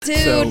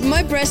Dude,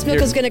 my breast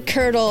milk is gonna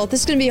curdle.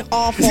 This is gonna be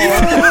awful.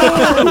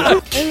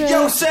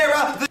 Yo,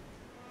 Sarah!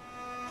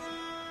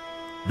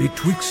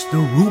 Betwixt the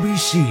ruby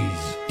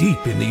seas,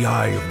 deep in the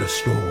eye of the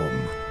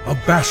storm, a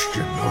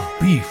bastion of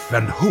beef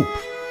and hope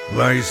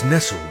lies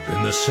nestled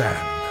in the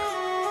sand.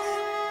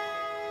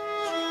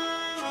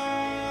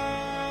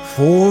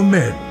 4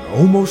 men,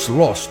 almost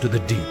lost to the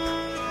deep,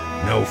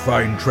 now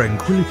find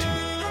tranquility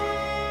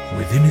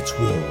within its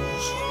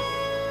walls.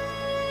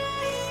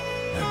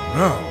 And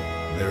now,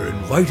 they're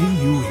inviting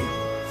you in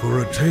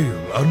for a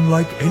tale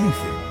unlike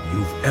anything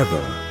you've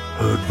ever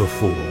heard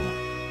before.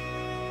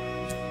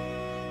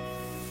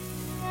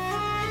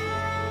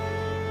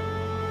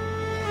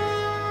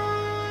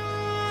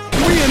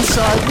 We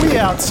inside, we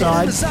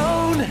outside.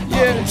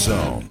 Yeah.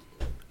 Zone.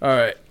 All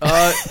right.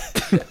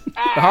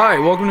 Hi,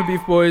 welcome to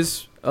Beef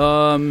Boys.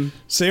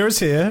 Sarah's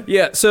here.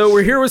 Yeah, so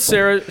we're here with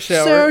Sarah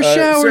Shower. Sarah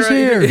Shower's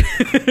here.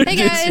 Hey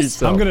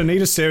guys. I'm gonna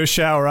need a Sarah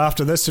shower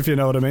after this, if you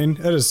know what I mean.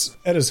 It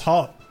is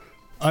hot.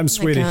 I'm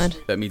sweaty. God.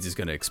 That means he's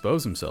going to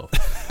expose himself.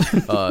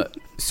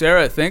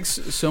 Sarah, thanks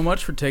so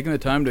much for taking the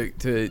time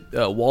to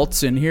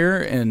waltz in here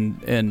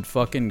and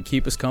fucking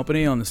keep us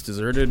company on this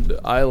deserted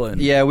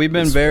island. Yeah, we've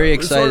been very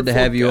excited to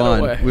have you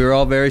on. We were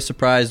all very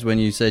surprised when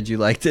you said you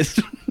liked it.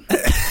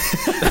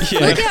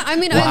 Yeah, I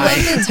mean, I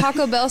love the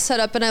Taco Bell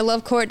setup, and I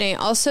love Courtney.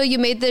 Also, you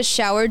made this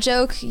shower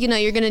joke. You know,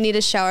 you're going to need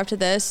a shower after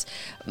this.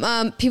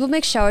 People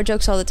make shower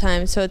jokes all the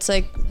time, so it's,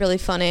 like, really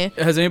funny.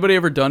 Has anybody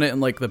ever done it in,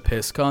 like, the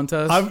piss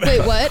contest?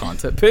 Wait, what?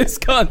 Piss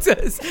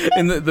contest?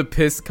 In the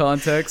piss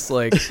context?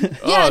 Like,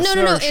 yeah,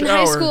 no.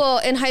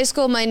 Shower. In high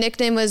school, my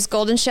nickname was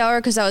Golden Shower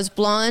because I was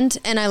blonde,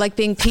 and I like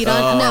being peed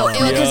on.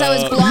 Because I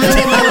was blonde,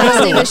 and my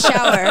last name was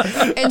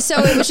Shower. And so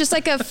it was just,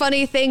 like, a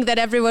funny thing that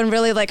everyone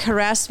really, like,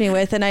 harassed me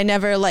with, and I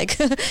never, like...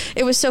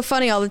 It was so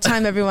funny all the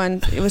time,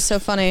 everyone. It was so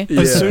funny.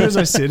 Yeah. As soon as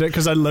I said it,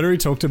 because I literally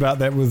talked about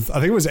that with, I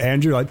think it was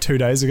Andrew, like 2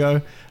 days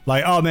ago.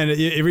 Like, oh man,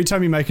 every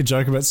time you make a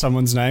joke about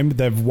someone's name,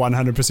 they've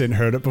 100%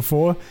 heard it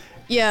before.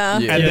 Yeah.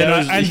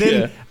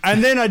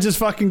 And then I just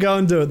fucking go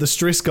and do it. The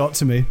stress got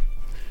to me.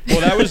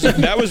 Well,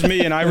 that was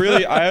me, and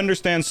I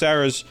understand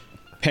Sarah's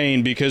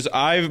pain because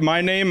my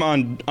name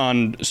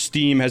on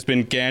Steam has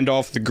been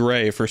Gandalf the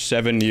Grey for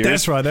 7 years.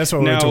 That's right. That's why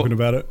we were talking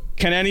about it.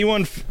 Can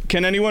anyone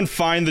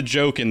find the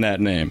joke in that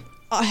name?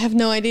 I have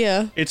no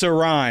idea. It's a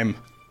rhyme.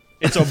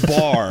 It's a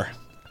bar.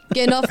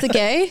 Gandalf the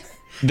Gay?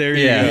 There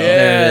you go.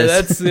 Yeah,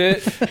 that's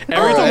it.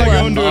 Every time I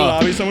go into a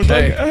lobby, someone's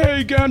like,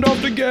 "Hey,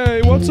 Gandalf the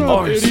Gay, what's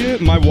up,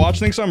 idiot?" My watch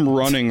thinks I'm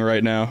running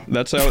right now.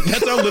 That's how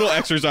little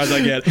exercise I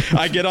get.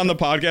 I get on the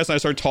podcast and I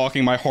start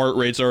talking. My heart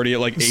rate's already at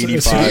like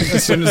 85.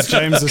 As soon as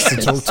James has to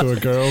talk to a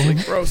girl,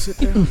 like, bro, sit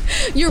down.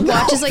 Your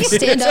watch is like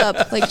stand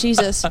up, like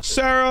Jesus.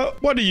 Sarah,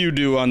 what do you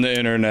do on the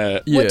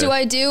internet? What do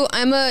I do?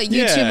 I'm a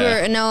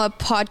YouTuber and now a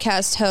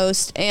podcast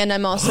host, and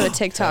I'm also a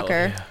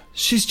TikToker.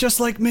 She's just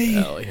like me.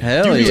 Hell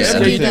yeah.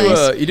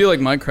 You do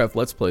like Minecraft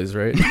Let's Plays,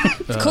 right?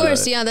 Of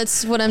course, yeah,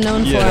 that's what I'm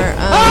known for.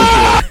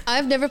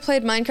 I've never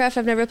played Minecraft.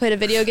 I've never played a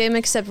video game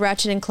except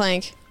Ratchet and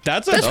Clank.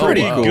 That's a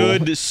pretty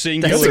good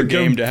singular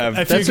game to have.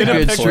 If you're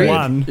gonna pick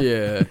one.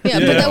 Yeah,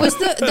 but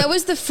that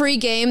was the free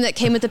game that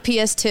came with the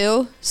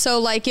PS2. So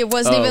like it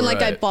wasn't even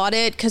like I bought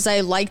it because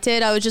I liked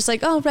it. I was just like,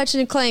 oh, Ratchet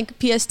and Clank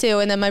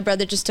PS2, and then my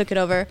brother just took it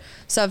over.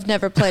 So I've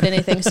never played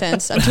anything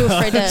since. I'm too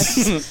afraid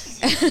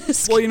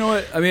to. Well, you know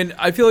what? I mean,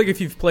 I feel like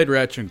if you've played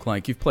Ratchet and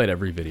Clank, you've played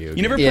every video game.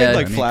 You never played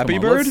like Flappy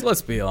Bird?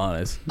 Let's be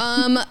honest.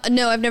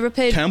 No, I've never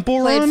played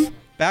Temple Run.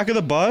 Back of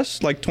the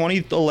bus, like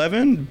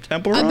 2011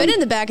 Temple Run? I've been in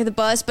the back of the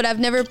bus, but I've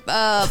never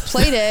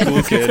played it.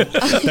 Cool kid.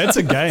 That's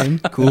a game.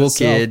 Cool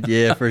kid,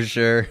 yeah, for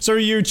sure. So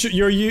you're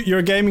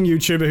a gaming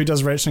YouTuber who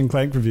does Ratchet and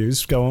Clank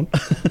reviews. Go on.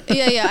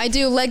 Yeah, I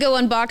do Lego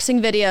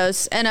unboxing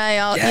videos, and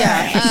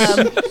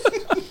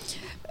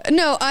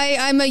No,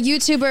 I'm a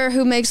YouTuber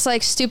who makes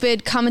like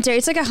stupid commentary.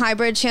 It's like a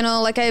hybrid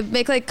channel. Like I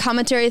make like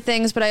commentary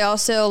things, but I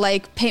also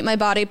like paint my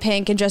body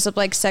pink and dress up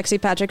like sexy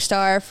Patrick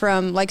Star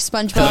from like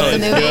SpongeBob the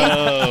movie.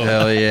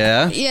 Hell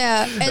yeah.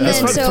 Yeah, and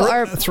then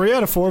so 3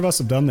 out of 4 of us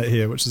have done that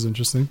here, which is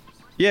interesting.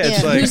 Yeah,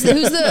 it's like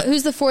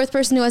who's the fourth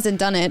person who hasn't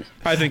done it?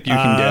 I think you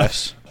can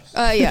guess.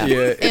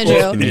 Andrew.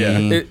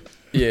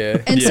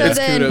 Yeah. And so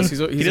then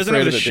kudos. He doesn't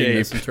have a shape.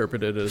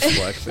 Misinterpreted as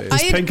blackface.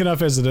 It's pink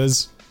enough as it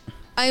is.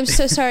 I am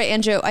so sorry,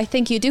 Andrew. I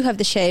think you do have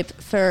the shape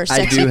for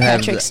sexy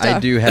Patrick Star. I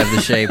do have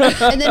the shape.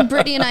 And then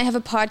Brittany and I have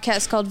a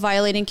podcast called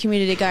Violating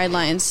Community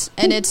Guidelines,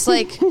 and it's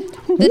like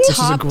the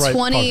top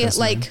 20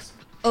 like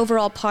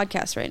overall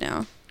podcasts right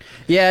now.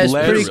 Yeah, it's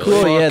pretty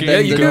cool. Yeah,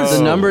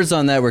 the numbers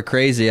on that were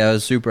crazy. I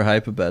was super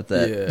hype about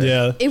that.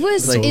 Yeah. It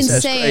was like,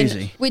 insane.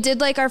 Crazy. We did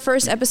like our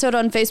first episode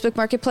on Facebook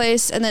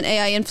Marketplace and then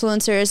AI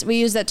influencers. We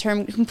used that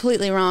term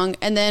completely wrong.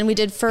 And then we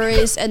did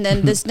furries, and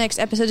then this next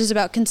episode is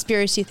about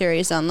conspiracy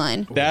theories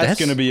online. That's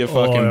going to be a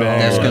fucking banger.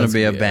 That's going to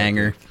be a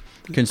banger.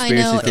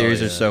 Conspiracy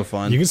theories are so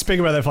fun. You can speak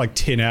about that for like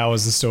 10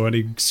 hours or so and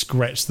you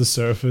scratch the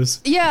surface.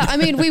 Yeah, I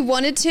mean, we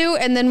wanted to,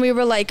 and then we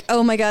were like,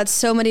 oh my God,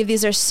 so many of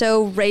these are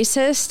so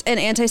racist and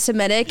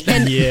anti-Semitic.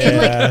 And, we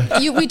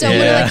don't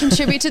want to like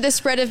contribute to the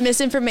spread of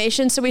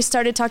misinformation, so we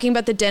started talking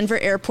about the Denver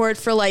airport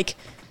for like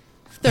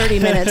 30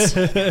 minutes.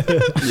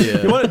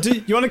 You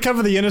want to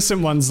cover the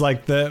innocent ones?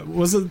 Like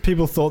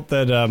people thought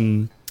that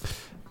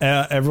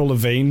Avril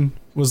Lavigne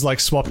was like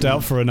swapped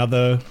out for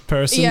another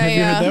person. Yeah, Have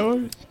you heard that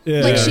one?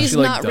 Yeah. Like she's She,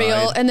 like, not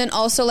real. died. And then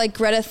also like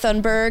Greta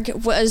Thunberg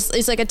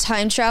is like a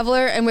time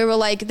traveler, and we were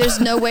like, there's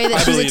no way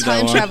that she's a believe that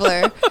time one.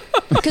 traveler.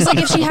 Because like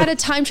if she had a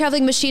time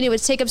traveling machine, it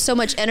would take up so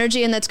much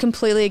energy, and that's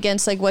completely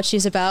against like what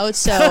she's about.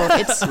 So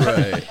it's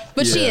Right.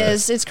 but she Yeah.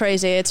 is. It's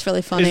crazy. It's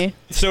really funny.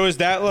 So is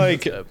that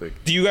like, epic.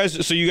 do you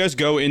guys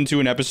go into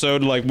an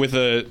episode like with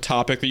a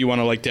topic that you want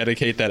to like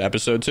dedicate that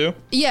episode to?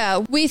 Yeah,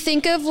 we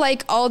think of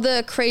like all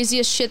the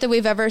craziest shit that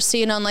we've ever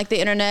seen on like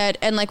the internet,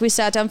 and like we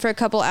sat down for a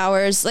couple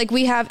hours. Like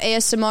we have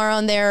ASMR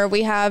on there,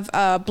 we have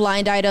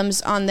blind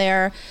items on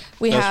there,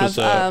 we That's have what's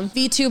up.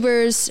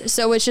 VTubers.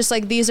 So it's just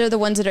like these are the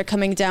ones that are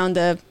coming down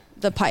the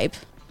pipe.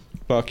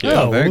 Fuck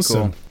yeah. very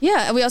awesome. cool.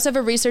 Yeah, and we also have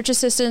a research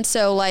assistant.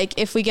 So like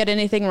if we get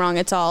anything wrong,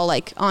 it's all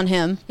like on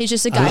him. He's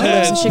just a guy who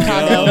lives in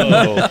Chicago.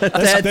 No.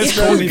 That's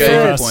so funny for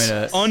Okay, us. point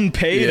at.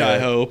 Unpaid, Yeah. I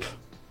hope.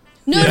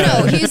 No,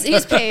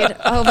 he's paid.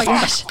 Oh my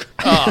gosh.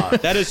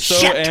 That is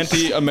so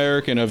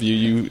anti-American of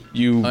you.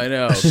 You I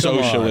know. Come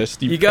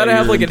socialist. on. You gotta pay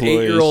have your like an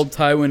employees. 8-year-old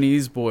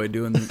Taiwanese boy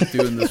doing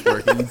this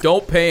work. And you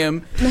don't pay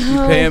him. You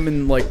pay him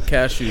in like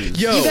cashews.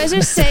 Yo, You guys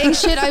are saying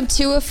shit I'm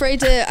too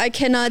afraid to. I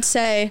cannot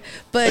say,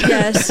 but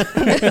yes.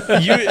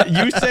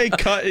 you say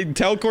cut.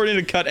 Tell Courtney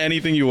to cut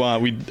anything you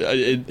want.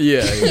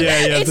 Yeah.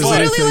 It's there's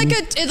literally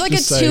anything like a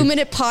to say.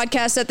 2-minute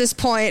podcast at this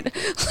point.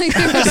 Like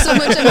there's so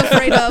much I'm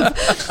afraid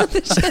of.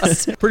 It's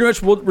just- Pretty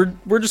much,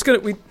 we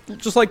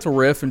just like to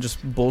riff and just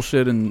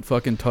bullshit and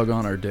fucking tug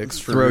on our dicks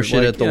for Throw shit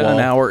like, at the wall. an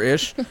hour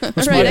ish. right,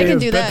 I can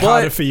do a bit that.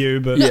 harder for you,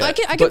 but No, Yeah. I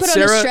can But put on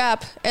Sarah- a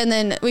strap, and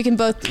then we can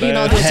all do it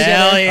together.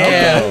 Hell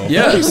yeah.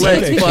 Yeah, Let's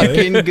Okay.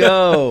 fucking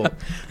go.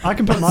 I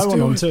can put my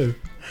one on too.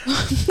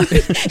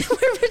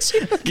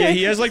 Yeah,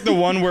 he has like the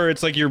one where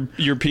it's like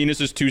your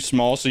penis is too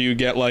small, so you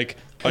get like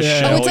a Yeah.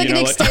 shell. Oh, it's like you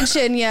an know,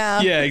 extension,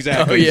 yeah. yeah, Oh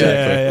exactly. yeah,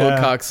 Yeah. little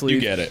cock sleeve.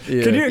 You get it.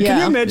 Yeah. Can you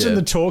Yeah. imagine Yeah.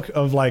 the talk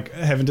of like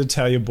having to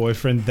tell your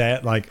boyfriend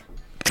that like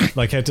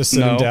had to sit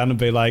No. him down and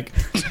be like,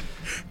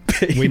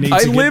 we need I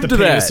to get lived the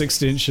penis that.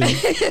 extension.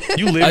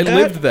 You lived I that?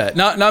 lived that.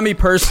 Not me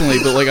personally,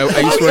 but like I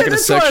used to work at a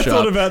That's why sex I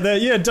thought shop. about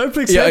that. Yeah, don't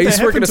be Yeah, I that used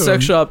to work at a happened sex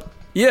him. shop.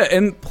 Yeah,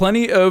 and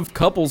plenty of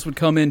couples would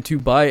come in to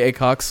buy a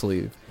cock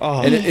sleeve.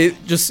 Oh. And it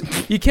just,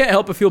 you can't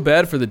help but feel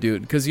bad for the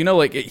dude. Because, you know,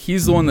 like,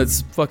 he's the one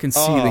that's fucking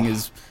seething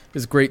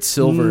his great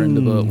silver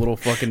into the little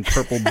fucking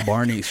purple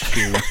Barney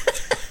shoe.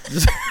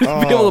 Just be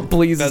able to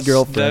please his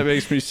girlfriend. That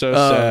makes me so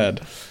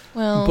sad.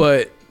 Well,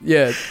 But,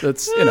 yeah,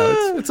 that's, you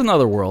know, it's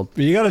another world.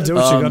 But you got to do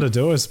what you got to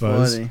do, I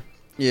suppose. Funny.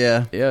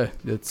 Yeah. Yeah,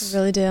 it's I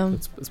really do.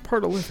 it's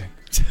part of living.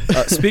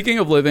 Speaking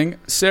of living,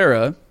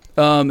 Sarah.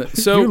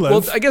 So You live.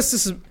 well, I guess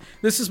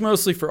this is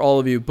mostly for all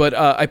of you, but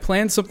I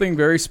planned something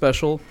very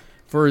special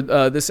for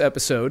this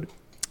episode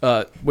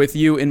with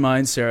you in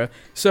mind, Sarah.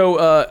 So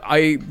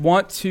I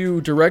want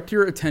to direct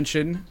your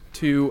attention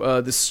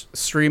to this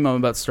stream I'm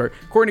about to start.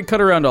 Courtney, cut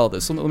around all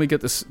this. Let me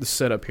get this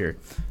set up here.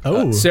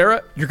 Oh.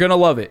 Sarah, you're gonna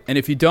love it, and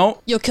if you don't,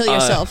 You'll kill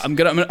yourself. I'm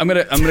gonna end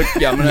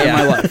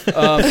my life.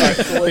 All right,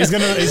 so He's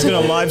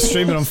gonna live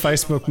stream it on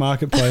Facebook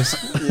Marketplace.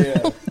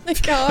 Oh my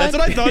God. That's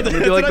what I thought. That's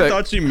like what I that.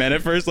 thought she meant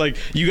at first. Like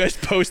you guys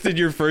posted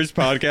your first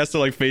podcast to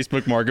like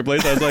Facebook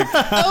Marketplace. I was like,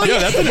 Oh, yo,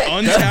 that's an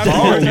untapped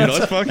market.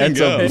 Let's fucking That's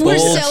go. a We're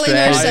bold selling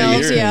strategy.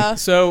 ourselves, yeah.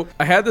 So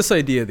I had this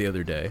idea the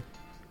other day,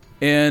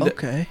 and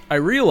Okay. I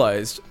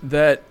realized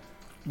that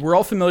we're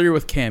all familiar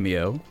with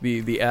Cameo,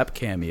 the app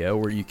Cameo,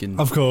 where you can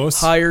Of course.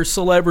 hire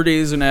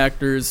celebrities and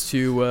actors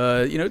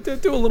to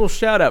do a little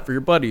shout out for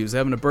your buddy who's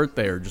having a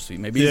birthday, or just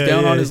maybe he's Yeah,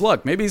 down yeah. on his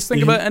luck, maybe he's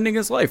thinking about ending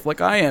his life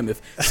like I am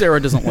if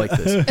Sarah doesn't like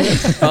this.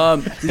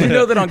 Did you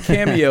know that on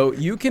Cameo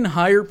you can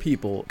hire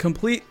people,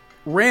 complete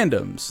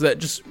randoms, that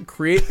just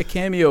create a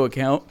Cameo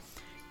account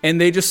and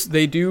they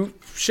do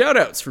shout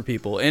outs for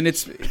people, and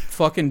it's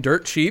fucking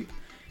dirt cheap,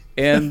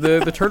 and the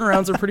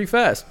turnarounds are pretty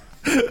fast.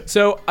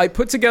 So I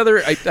put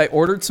together, I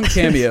ordered some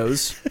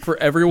cameos for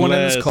everyone in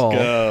this Let's call.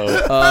 go.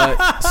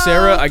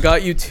 Sarah, I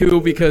got you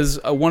two because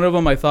one of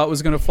them I thought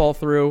was going to fall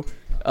through,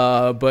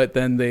 but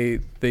then they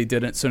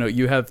didn't. So no,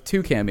 you have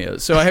two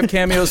cameos. So I have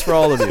cameos for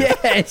all of you.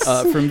 Yes.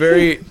 From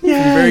very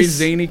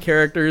zany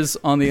characters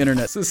on the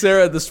internet. So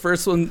Sarah, this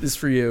first one is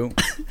for you.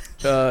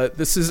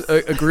 This is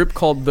a group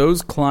called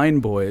Those Klein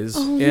Boys,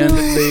 and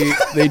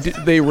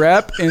they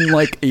rap in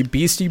like a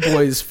Beastie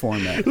Boys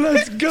format.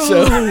 Let's go.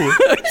 So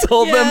I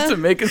told Yeah. them to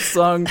make a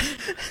song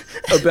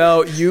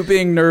about you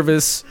being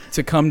nervous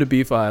to come to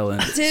Beef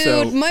Island. Dude,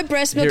 so, my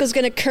breast milk here- is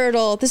gonna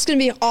curdle. This is gonna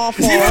be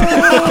awful.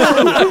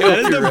 That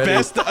is the you're ready.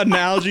 best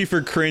analogy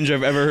for cringe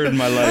I've ever heard in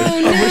my life. Oh,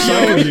 no. I wish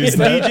I could use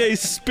that. DJ,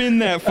 spin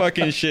that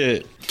fucking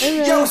shit.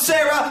 Yo,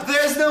 Sarah,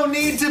 there's no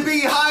need to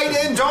be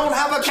hiding. Don't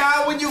have a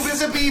cow when you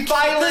visit Beef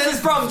Island. This is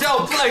from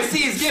Joe Place.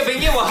 He's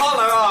giving you a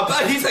holler up.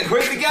 He said,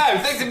 quick to go.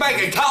 Thinks of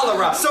making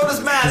cholera. So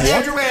does Matt,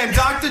 Andrew, and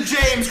Dr.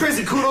 James.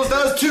 Crazy Kudos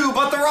does too,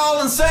 but they're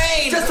all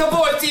insane. Just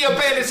avoid the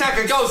abandoned shack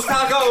of ghost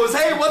tacos.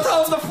 Hey, what's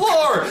on the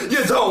floor?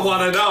 You don't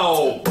want to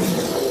know.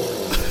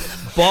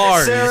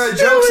 Bars. Sarah,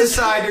 jokes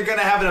aside, you're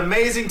gonna have an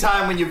amazing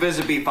time when you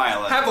visit Beef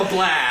Island. Have a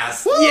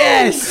blast.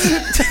 Yes.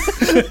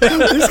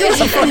 These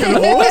guys are fucking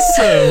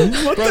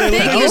awesome. What the Thank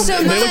hell? you so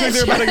much. They look like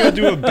they're about to go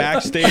do a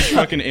backstage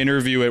fucking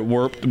interview at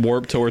Warp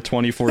Tour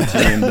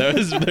 2014.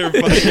 They're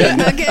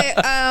fucking. Okay,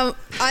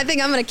 I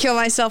think I'm gonna kill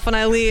myself when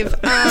I leave.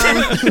 And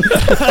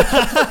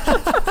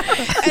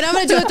I'm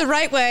gonna do it the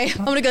right way.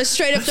 I'm gonna go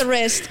straight up the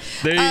wrist.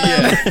 There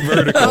you go.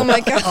 Vertical. Oh my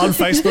god. On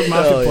Facebook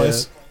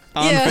Marketplace.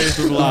 On Yeah.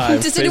 Facebook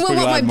Live. Does anyone Facebook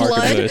want my Live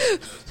blood? Marketplace.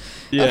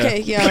 Yeah. Okay,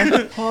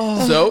 yeah.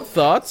 So,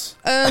 thoughts?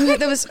 That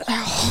was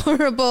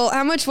horrible.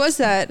 How much was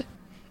that?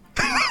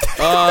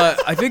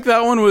 I think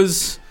that one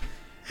was.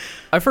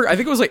 I think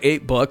it was like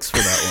 $8 for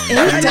that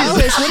one. $8?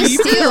 What a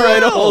Cheap to steal.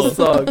 write a whole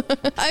song.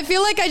 I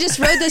feel like I just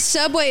rode the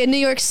subway in New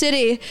York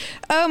City.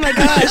 Oh my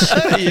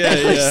gosh.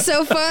 Yeah.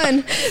 So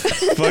fun.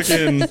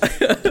 Fucking.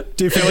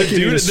 Do you feel like you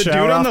need a The dude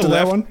shower on the after that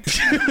left, one?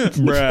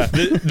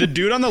 bruh. The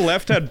dude on the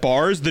left had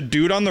bars. The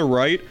dude on the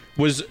right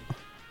was.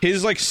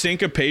 His like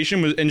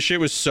syncopation was and shit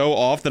was so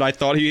off that I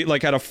thought he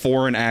like had a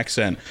foreign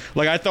accent.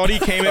 Like I thought he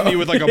came at me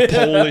with like a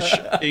Polish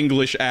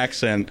English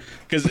accent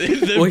because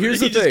Here's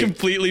the he just thing.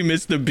 completely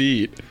missed the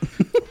beat.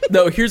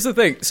 No, here's the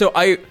thing. So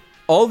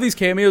all of these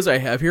cameos I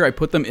have here, I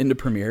put them into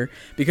Premiere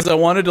because I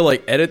wanted to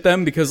like edit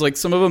them because like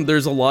some of them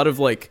there's a lot of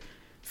like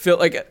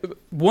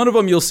one of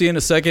them you'll see in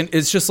a second.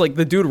 It's just like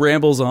the dude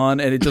rambles on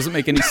and it doesn't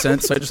make any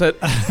sense. So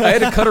I had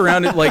to cut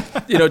around it like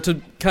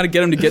to kind of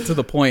get him to get to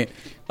the point.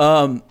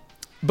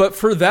 But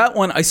for that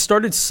one, I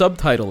started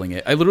subtitling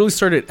it. I literally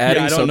stared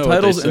adding I don't know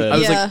what subtitles, they and said. I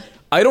was Yeah. like,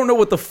 I don't know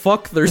what the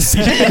fuck they're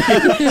saying.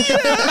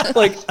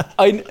 Like,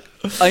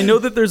 I know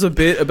that there's a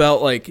bit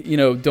about like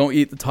don't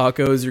eat the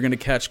tacos, you're gonna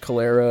catch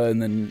cholera,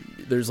 and then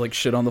there's like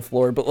shit on the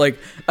floor. But like,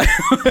 I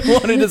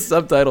wanted to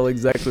subtitle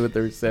exactly what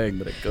they were saying,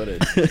 but I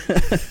couldn't.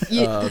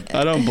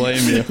 I don't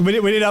blame you. We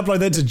need to upload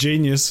that to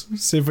Genius.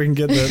 See if we can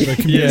get the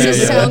community. Yeah, Is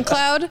this yeah.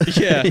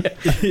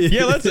 SoundCloud?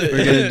 Yeah, let's.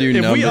 We're gonna do if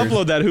we numbers.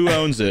 upload that, who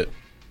owns it?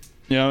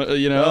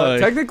 Like,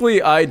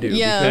 Technically, I do.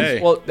 Yeah. because-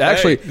 Hey. well,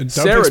 actually, Don't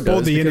Sarah export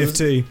does. the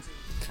because- NFT.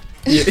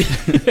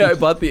 Yeah, I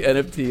bought the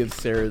NFT of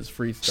Sarah's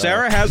freestyle.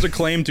 Sarah has a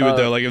claim to it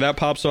though. Like if that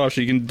pops off,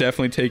 she can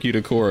definitely take you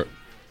to court.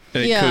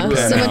 And it Yeah. could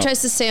pan Someone out.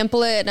 tries to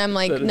sample it, and I'm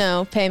like, That is-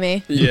 no, pay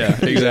me. Yeah,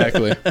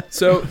 exactly.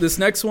 So this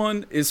next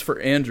one is for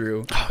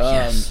Andrew.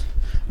 Yes.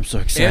 I'm so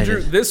excited.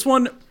 Andrew, this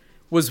one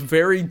was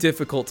very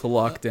difficult to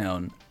lock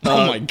down.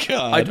 Oh my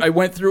god. I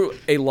went through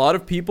a lot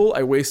of people.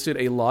 I wasted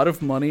a lot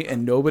of money,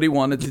 and nobody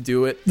wanted to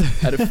do it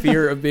out of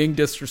fear of being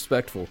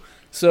disrespectful.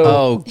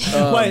 So,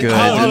 Wait, good.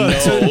 hold on.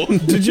 So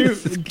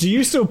do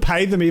you still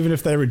pay them even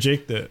if they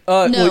reject it?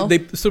 No. well, they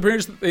pretty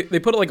much they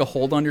put like a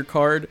hold on your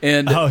card,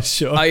 and Oh,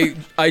 sure.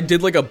 I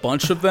did like a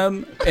bunch of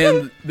them,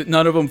 and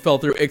none of them fell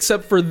through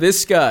except for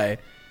this guy.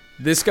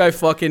 This guy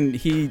fucking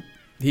he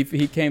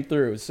came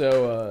through.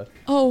 So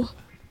Oh.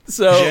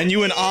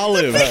 Genuine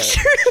olive.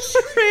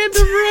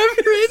 random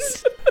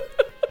reference.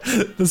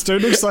 This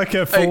dude looks like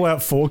a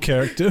Fallout 4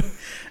 character.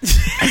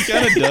 He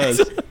kind of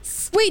does.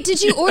 Wait,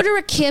 did you order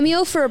a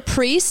cameo for a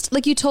priest?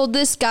 Like you told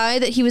this guy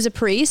that he was a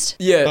priest?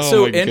 Yeah, Oh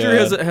so my Andrew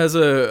God. has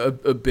a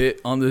bit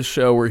on this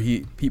show where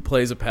he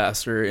plays a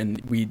pastor and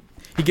he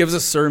gives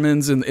us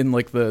sermons in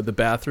like the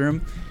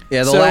bathroom.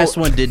 Yeah, the So, last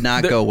one did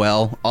not the- go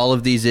well. All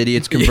of these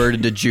idiots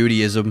converted to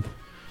Judaism.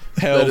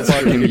 Hell That is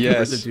fucking true.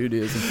 yes. To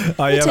Judaism.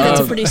 Oh, I yeah, think that's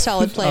a but- pretty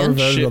solid I plan.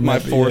 reverted Shit on my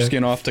that, but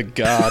foreskin off to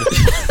God.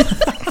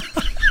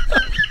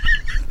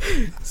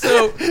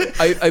 So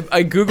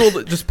I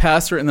googled just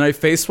pastor and then I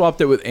face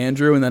swapped it with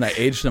Andrew and then I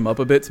aged him up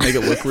a bit to make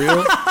it look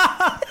real.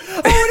 Oh,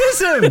 it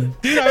is him.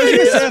 Dude, I was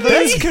gonna say, I thought it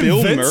That's was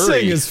Bill convincing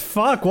Murray. as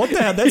fuck. What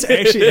the hell? That's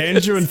actually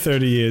Andrew in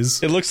 30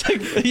 years. It looks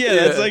like,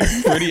 that's like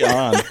pretty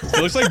on.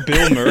 It looks like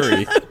Bill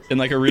Murray in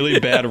like a really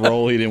bad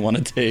role he didn't want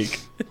to take.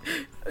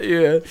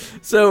 Yeah.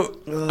 So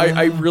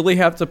I really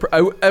have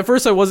to. At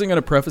first, I wasn't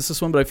going to preface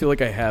this one, but I feel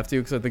like I have to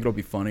because I think it'll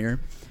be funnier.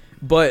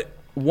 But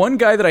one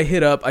guy that I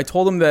hit up, I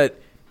told him that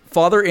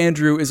Father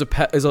Andrew is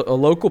a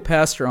local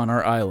pastor on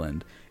our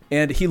island.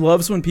 And he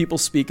loves when people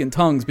speak in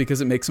tongues because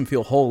it makes him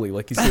feel holy,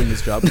 like he's doing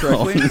his job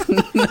correctly.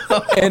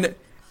 And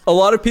a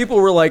lot of people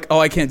were like, "Oh,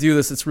 I can't do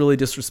this. It's really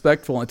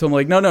disrespectful." And I told him,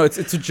 like, no, it's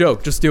a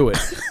joke. Just do it.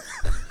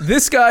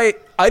 This guy,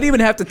 I didn't even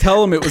have to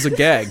tell him it was a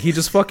gag. He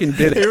just fucking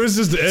did it. He was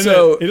just in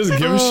So- it. He doesn't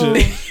give a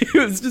shit. He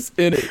was just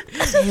in it.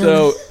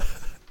 So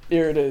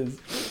here it is.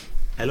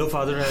 Hello,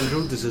 Father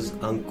Andrew. This is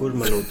Ankur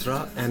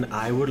Malhotra, and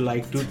I would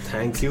like to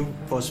thank you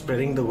for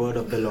spreading the word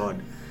of the Lord.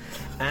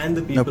 And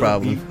the people of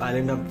problem. Beef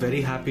Island are very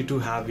happy to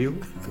have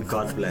you.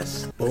 God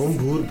bless. Om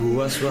Bhur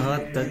Bhuva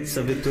Swaha Tat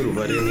Savitur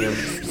Varenyam.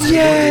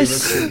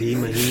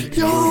 Yes!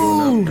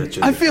 Yo!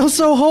 I feel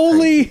so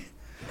holy.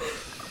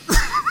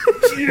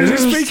 Was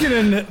he speaking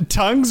in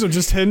tongues or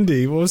just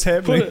Hindi? What was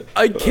happening?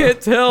 I can't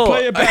tell.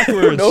 Play it I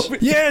don't backwards. know.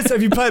 Yes,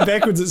 if you play it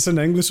backwards, it's in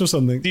English or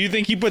something. Do you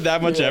think he put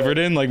that much effort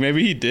in? Like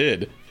maybe he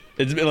did.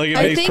 It's like it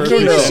I makes think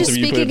perfect he was sense just if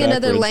you put it speaking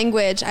another backwards.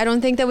 language. I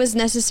don't think that was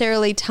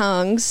necessarily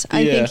tongues.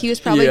 I Yeah. think he was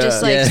probably Yeah.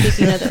 just like Yeah.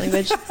 speaking another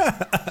language.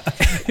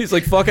 He's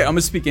like, fuck it, I'm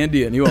gonna speak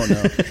Indian. You won't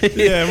know.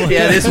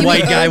 Yeah, this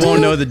white guy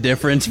won't know the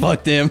difference.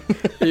 Fuck him.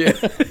 Yeah.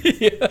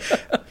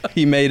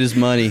 He made his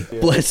money.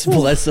 Bless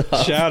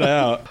up. Shout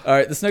out. All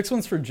right, this next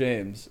one's for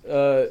James.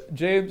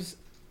 James,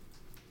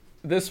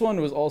 this one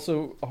was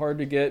also hard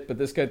to get, but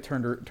this guy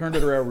turned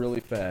it around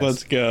really fast.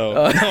 Let's go.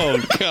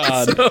 Oh,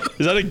 God.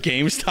 Is that a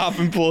GameStop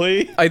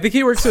employee? I think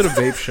he works at a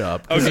vape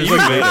shop. Okay, there's even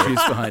like better. vape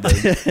juice behind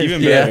him.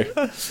 Even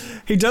better.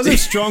 He does have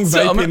strong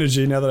vape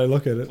energy now that I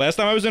look at it. Last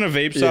time I was in a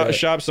vape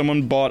shop,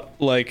 someone bought,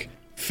 like,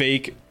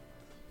 fake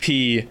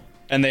pee,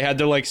 and they had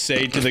to, like,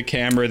 say to the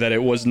camera that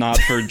it was not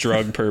for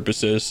drug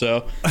purposes,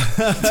 so.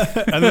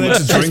 And then they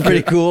just drink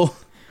pretty cool.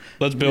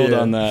 Let's build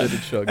on that.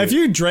 If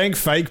you drank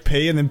fake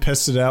pee and then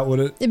pissed it out,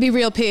 would it? It'd be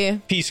real pee.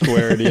 P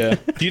squared, yeah.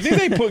 Do you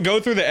think they go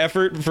through the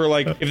effort for,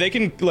 like, if they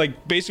can,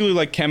 like, basically,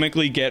 like,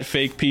 chemically get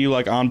fake pee,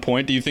 like, on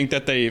point, do you think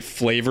that they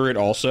flavor it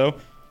also?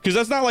 Because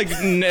that's not, like,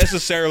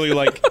 necessarily,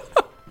 like,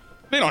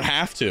 they don't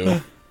have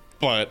to.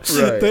 But that's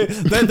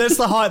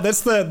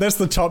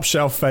the top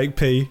shelf fake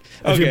pee.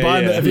 If you're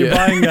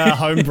buying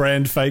home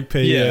brand fake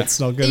pee, it's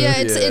not good. Yeah,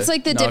 it's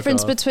like the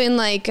difference between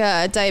like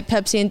Diet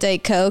Pepsi and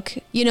Diet Coke.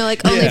 You know,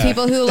 like only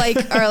people who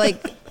like are like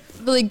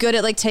really good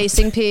at like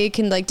tasting pee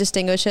can like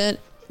distinguish it.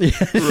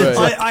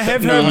 Right. I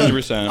have heard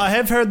 100%. I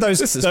have heard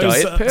those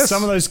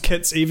some of those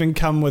kits even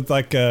come with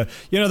like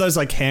those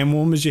like hand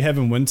warmers you have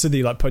in winter that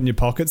you like put in your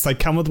pockets. They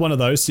come with one of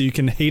those so you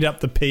can heat up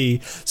the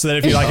pee so that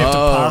if you like have to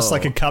pass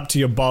like a cup to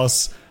your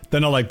boss, they're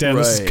not like, damn,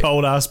 this is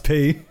cold ass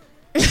pee.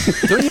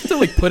 Don't you have to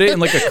like put it in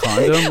like a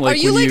condom? Like, are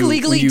you like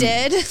legally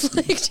dead?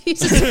 Like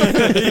Jesus.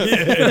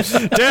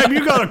 Yeah. Damn,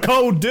 you got a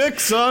cold dick,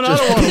 son. I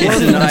don't want to work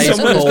with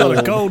someone who's got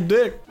a cold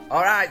dick.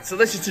 All right, so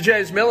this is to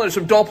James Miller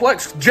from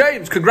Dopplex.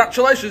 James,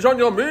 congratulations on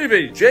your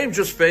movie. James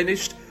just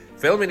finished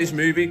filming his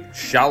movie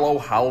Shallow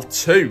Hal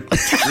 2. Return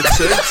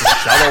to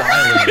Shallow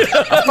Island.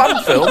 A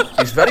fan film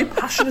he's very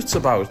passionate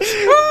about.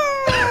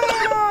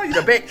 You're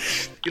a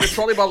bitch. You're a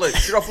trolley ballad.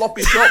 You're a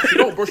floppy top. You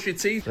don't brush your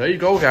teeth. There you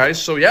go,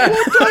 guys. So yeah,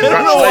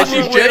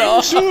 congratulations,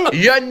 James.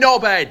 You're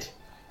knobhead.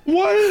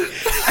 What?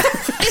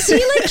 Is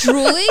he like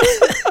drooling?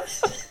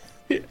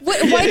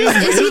 Why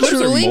is he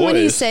drooling when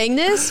he's saying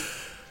this?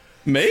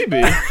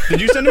 Maybe. Did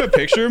you send him a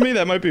picture of me?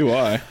 That might be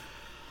why.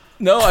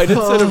 No, I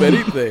didn't send him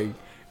anything.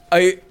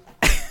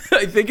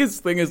 I think his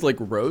thing is like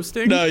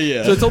roasting. No,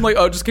 yeah. So I told him like,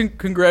 oh, just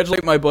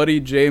congratulate my buddy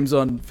James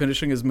on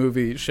finishing his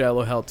movie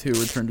Shallow Hal 2: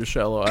 Return to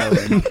Shallow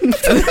Island.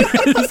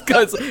 This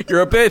guy's like,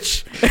 you're a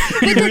bitch.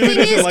 He really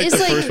doesn't like the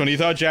first one. He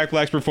thought Jack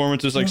Black's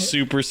performance was like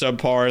super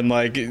subpar and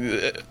like,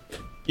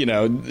 you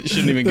know,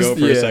 shouldn't even go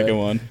for a second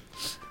one.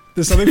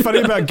 There's something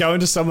funny about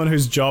going to someone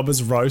whose job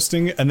is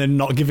roasting and then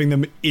not giving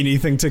them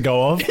anything to go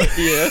off.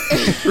 Yeah.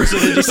 So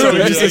they just sort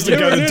of just to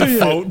go to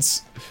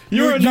defaults.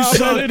 You're not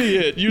an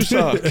idiot. You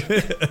suck.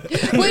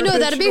 Wait, no,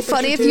 that'd be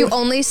funny if you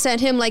only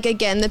sent him, like,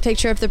 again, the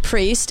picture of the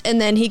priest, and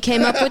then he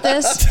came up with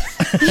this.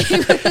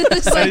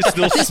 This priest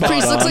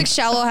looks like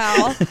Shallow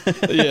Hal.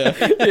 Yeah.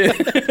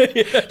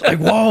 Like,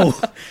 whoa,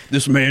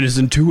 this man is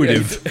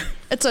intuitive.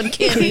 It's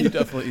uncanny.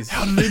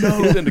 How did he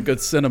know? He's into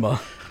good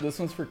cinema. This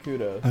one's for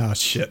Kudo. Oh,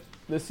 shit.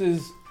 This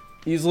is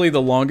easily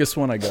the longest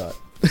one I got.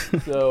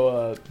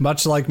 So,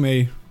 much like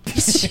me.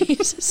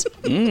 Jesus.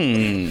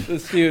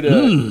 This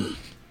dude,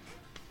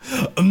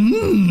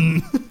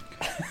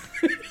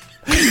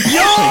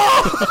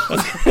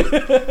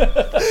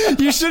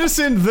 You should have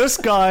sent this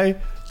guy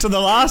to the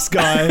last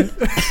guy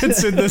and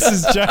said, this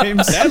is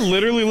James. That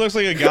literally looks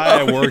like a guy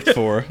I worked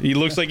for. He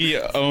looks like he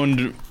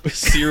owned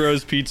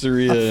Ciro's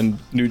Pizzeria in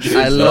New Jersey.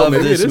 I love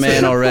this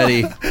man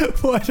already.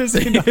 Why does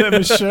he not have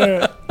a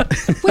shirt?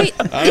 Wait,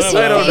 is he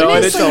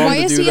famous? Like, why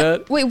is he?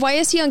 That. Wait, why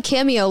is he on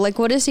Cameo? Like,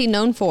 what is he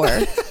known for?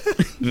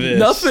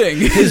 Nothing.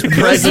 His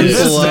presence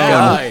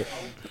alone.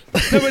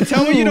 No, but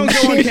tell me you don't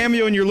go on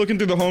Cameo and you're looking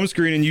through the home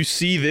screen and you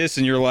see this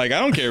and you're like, I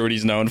don't care what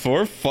he's known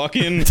for.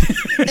 Fucking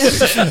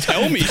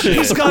tell me shit.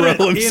 He's got an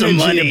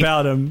energy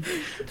about him.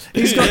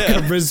 He's got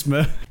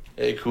charisma.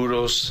 Hey,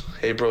 Kudos.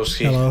 Hey,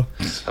 broski. Hello.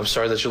 I'm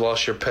sorry that you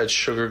lost your pet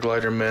sugar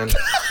glider, man.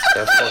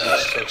 That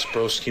fucking sucks,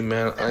 broski,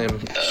 man. I am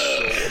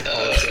so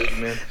apologetic,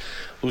 man.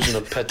 Losing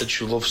a pet that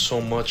you love so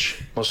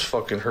much must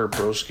fucking hurt,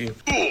 broski.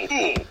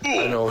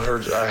 I know it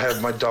hurts. I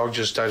had my dog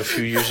just died a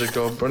few years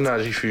ago, but not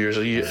a few years,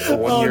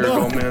 one year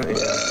ago, man. And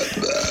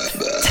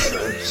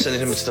sending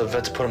him to the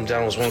vet to put him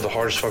down was one of the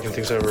hardest fucking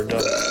things I've ever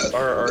done.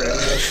 Our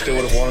animals, they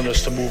would have wanted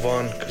us to move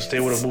on because they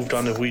would have moved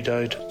on if we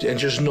died. And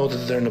just know that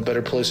they're in a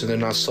better place and they're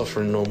not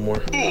suffering no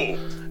more.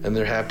 And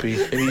they're happy.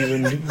 And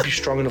even be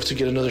strong enough to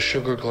get another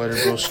sugar glider,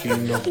 broski, you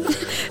know.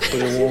 But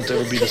it won't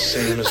ever be the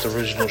same as the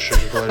original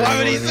sugar glider. Why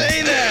would he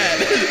say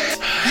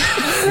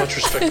that? Much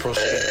respect,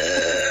 broski.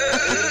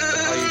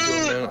 How you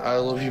doing, man? I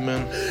love you,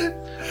 man.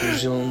 New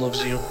Zealand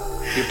loves you.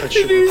 Your pet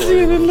sugar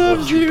glider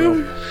loves you,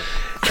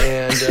 bro.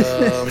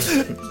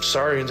 And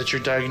sorry that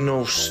you're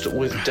diagnosed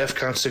with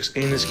DEFCON 6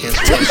 anus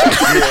cancer. You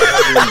are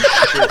having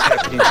shit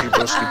happening to you,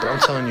 broski. But I'm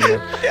telling you,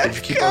 man, if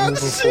you keep on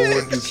moving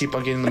forward, you keep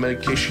on getting the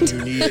medication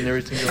you need and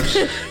everything else,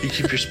 you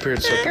keep your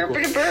spirits up. People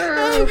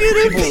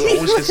that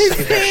always get sick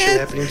and have shit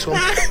happening to them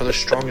are the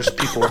strongest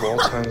people of all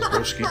time,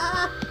 broski.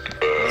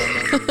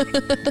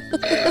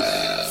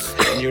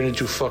 And you're gonna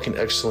do fucking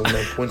excellent,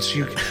 man. Once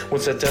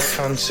that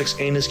DEFCON 6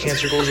 anus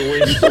cancer goes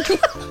away,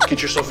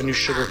 get yourself a new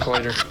sugar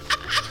glider.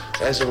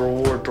 As a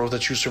reward, bro,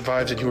 that you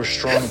survived and you were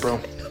strong, bro.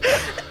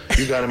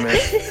 You got it, man.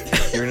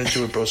 You're gonna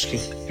do it, broski.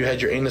 You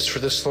had your anus for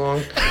this long,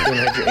 you're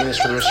gonna have your anus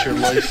for the rest of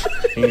your life,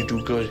 and you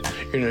do good.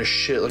 You're gonna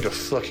shit like a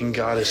fucking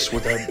goddess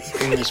with that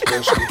anus,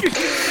 broski.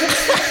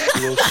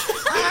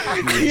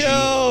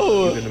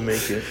 Yo! You're gonna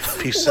make it.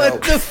 Peace out.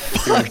 What the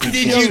fuck did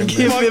you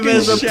give him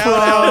as a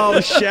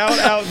prom? Shout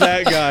out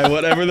that guy.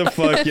 Whatever the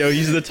fuck, yo.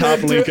 He's the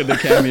top link of the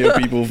Cameo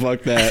people.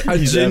 Fuck that. I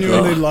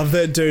genuinely love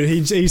that dude.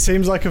 He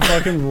seems like a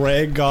fucking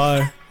rag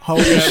guy.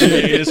 Holy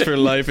shit. He is for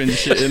life and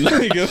shit. And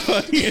like a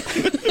fucking...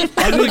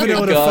 I don't even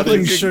know what a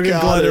fucking sugar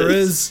glider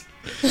is.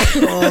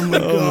 Oh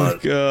my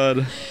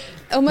god.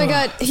 Oh my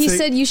god, he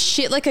said you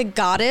shit like a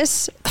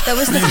goddess. That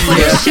was the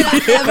funniest shit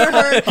I've ever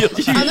heard.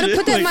 I'm gonna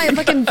put that in my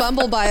fucking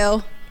Bumble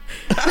bio.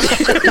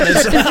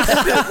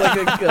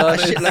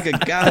 Shit like a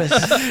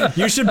goddess.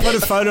 You should put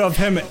a photo of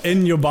him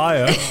in your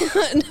bio.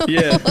 No.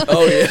 Yeah.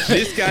 Oh yeah.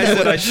 This guy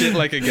said I shit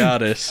like a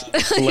goddess.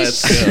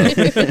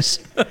 Let's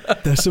go.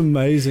 That's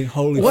amazing.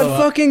 Holy What fuck.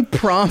 fucking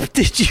prompt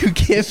did you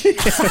give him?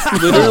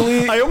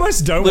 Literally, I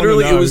almost don't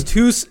literally, want to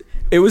know.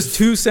 it was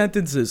two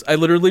sentences. I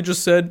literally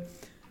just said,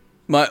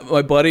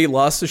 my buddy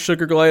lost his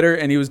sugar glider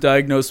and he was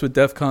diagnosed with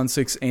DEFCON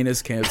 6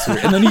 anus cancer.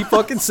 And then he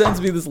fucking sends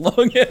me this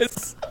long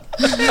ass.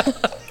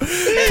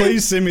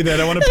 Please send me that.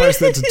 I want to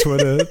post that to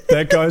Twitter.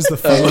 That guy's the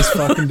funniest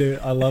fucking dude.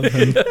 I love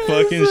him.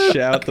 Fucking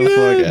shout the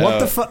fuck out. What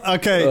the fuck?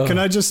 Okay, can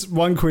I just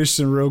one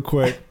question real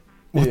quick?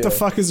 What the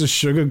fuck is a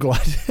sugar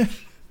glider?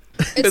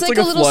 It's like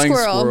a little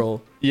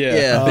squirrel.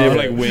 Yeah, they have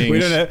like wings.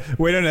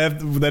 We don't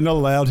have. They're not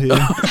allowed here.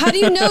 How do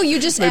you know? You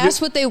just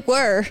asked what they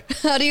were.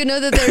 How do you know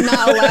that they're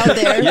not allowed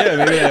there? Yeah,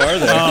 maybe they are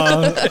there.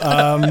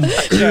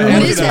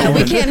 What is that?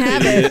 We can't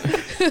have it.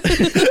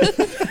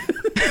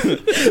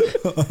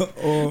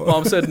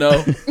 Mom said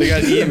no. They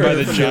got eaten by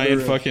the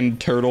giant fucking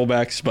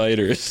turtleback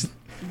spiders.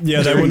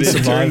 Yeah, they wouldn't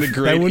survive.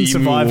 They wouldn't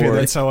survive here.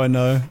 That's how I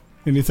know.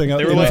 Anything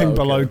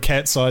below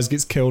cat size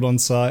gets killed on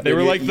sight. They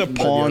were like the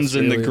pawns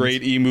in the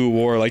Great Emu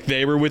War. Like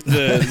they were with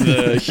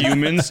the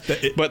humans,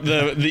 but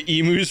the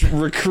emus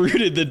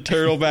recruited the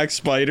turtleback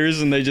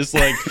spiders, and they just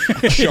like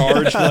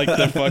charged like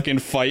the fucking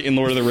fight in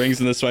Lord of the Rings,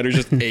 and the spiders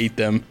just ate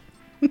them.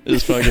 It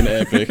was fucking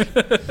epic.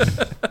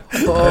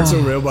 That's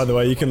all real, by the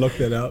way. You can look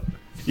that up.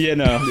 Yeah,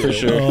 no, for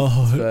sure.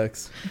 Oh,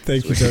 facts.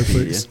 Thank you,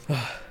 Doplex.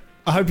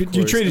 I hope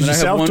you treated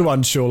yourself to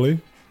one, surely.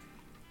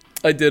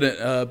 I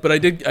didn't, but I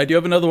do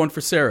have another one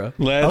for Sarah.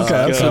 Let's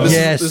go. So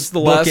this is the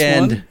last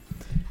one.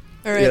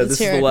 All right,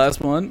 this is the last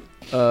one.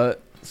 So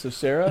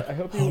Sarah, I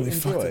hope you enjoy.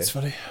 Fuck, that's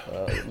funny.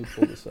 Let me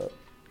pull this up.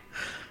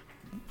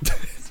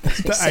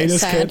 The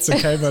anus cancer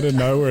came out of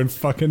nowhere and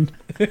fucking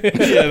yeah,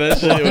 that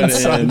shit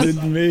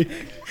blindsided me.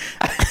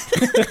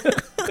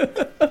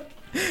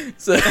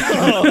 So,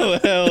 oh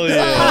hell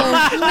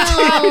yeah!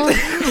 Oh,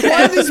 no.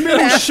 Why are these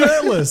men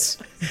shirtless?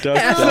 Duck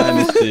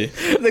Dynasty.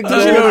 The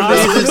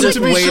is just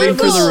waiting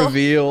for the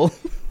reveal.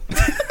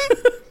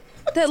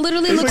 That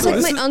literally looks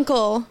like my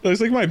uncle.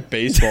 Looks like my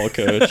baseball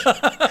coach.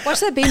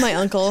 Watch that be my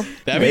uncle.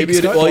 That makes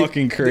it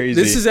fucking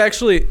crazy. This is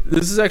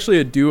actually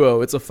a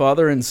duo. It's a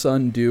father and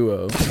son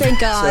duo.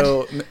 Thank God.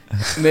 So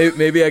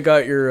maybe I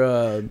got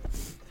your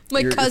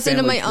my cousin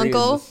and my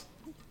uncle.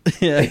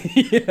 Yeah.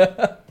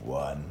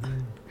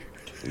 1,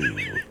 2,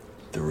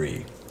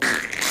 3.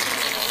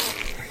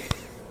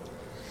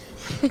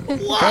 Kind of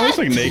looks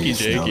like Nakey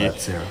Jakey.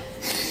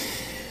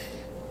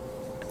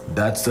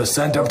 That's the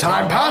scent of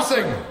time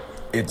passing.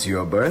 It's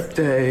your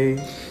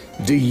birthday.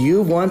 Do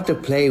you want to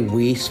play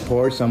Wii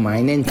Sports on my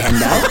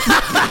Nintendo?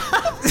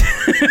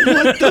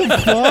 What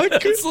the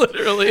fuck? It's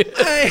literally.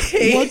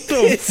 What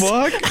the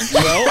fuck?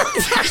 Well,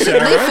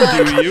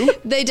 Sarah, do you?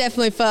 They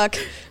definitely fuck.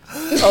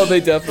 Oh, they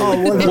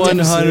definitely.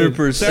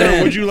 100%.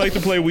 Sarah, would you like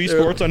to play Wii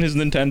Sports on his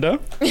Nintendo?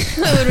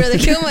 I would rather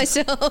kill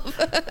myself.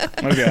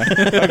 Okay.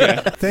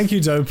 Thank you,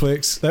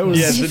 Doplex. That was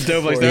Yes, the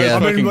Doplex. That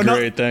was fucking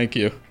great. Thank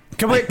you.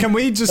 Can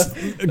we just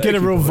get a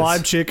real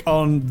vibe check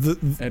on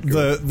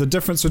the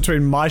difference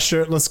between my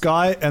shirtless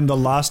guy and the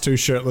last two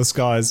shirtless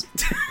guys?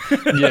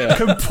 Yeah.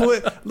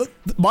 Look,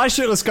 my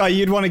shirtless guy,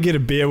 you'd want to get a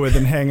beer with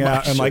and hang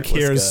out and like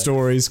hear his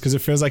stories because it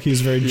feels like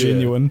he's very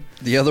genuine.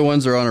 The other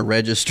ones are on a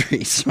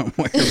registry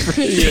somewhere.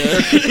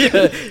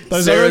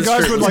 Those other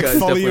guys would like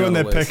follow you in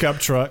their pickup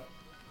truck.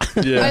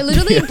 Yeah. I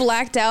literally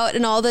blacked out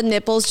and all the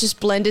nipples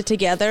just blended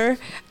together.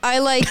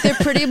 They're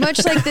pretty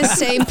much like the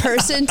same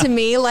person to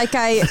me. Like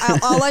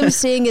all I'm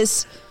seeing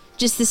is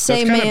just the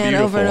same man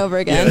over and over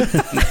again.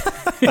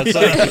 That's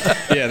like,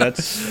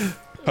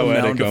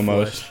 Poetic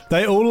almost.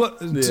 They all,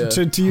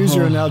 to use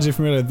your analogy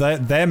from earlier,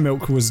 their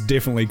milk was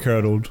definitely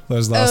curdled.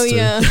 Those last two.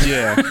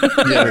 Yeah,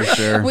 for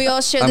sure. We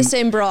all share the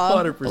same bra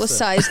 100%.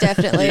 size,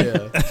 definitely.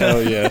 Oh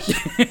yes.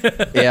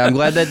 Yeah, I'm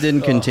glad that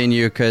didn't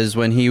continue because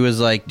when he was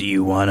like, "Do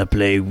you want to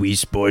play Wii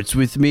Sports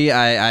with me?"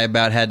 I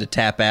about had to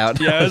tap out.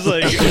 Yeah, I was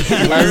like,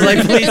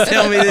 please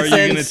tell me this Are you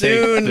ends gonna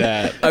soon. take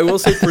that? I will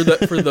say for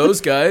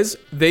those guys,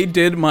 they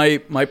did my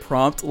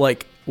prompt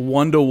like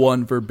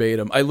 1-to-1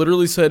 verbatim. I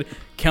literally said,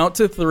 count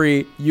to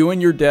 3, you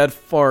and your dad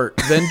fart,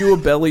 then do a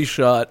belly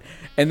shot,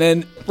 and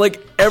then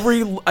like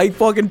I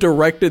fucking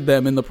directed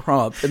them in the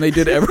prompt, and they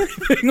did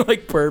everything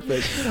like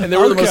perfect. And they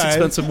were the most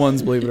expensive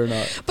ones, believe it or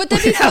not. But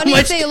that'd be funny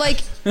if they like.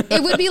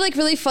 It would be like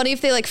really funny if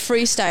they like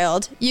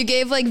freestyled. You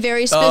gave like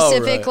very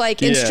specific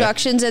like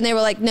instructions, and they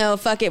were like, "No,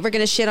 fuck it, we're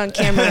gonna shit on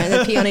camera and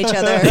then pee on each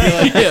other."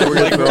 We're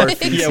gonna throw our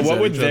feet Yeah, what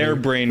would each their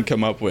other. brain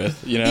come up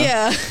with? You know?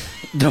 Yeah.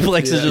 Double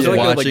X is just Like,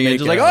 watching like, it,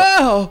 just make like,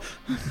 out.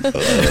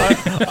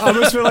 oh. I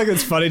almost feel like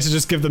it's funny to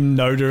just give them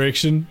no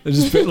direction.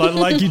 It's just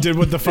like you did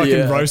with the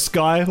fucking roast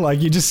guy.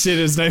 Like you just said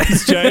his name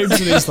is James, and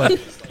he's like, Wait,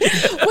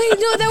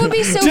 no, that would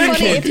be so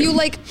funny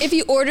if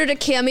you ordered a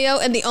Cameo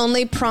and the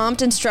only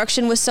prompt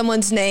instruction was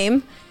someone's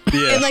name.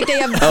 Yeah. And like they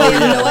have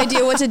no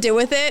idea what to do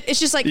with it. It's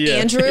just like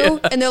Andrew,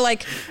 and they're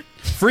like,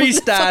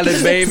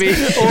 Freestyling, baby. or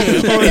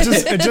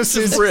it just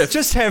says,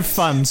 just have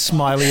fun,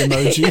 smiley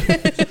emoji.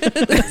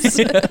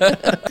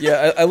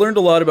 Yeah, I learned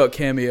a lot about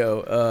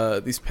Cameo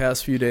these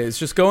past few days.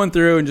 Just going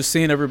through and just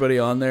seeing everybody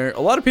on there. A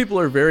lot of people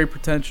are very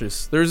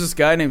pretentious. There's this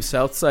guy named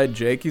Southside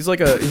Jake. He's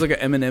like a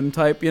Eminem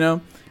type, you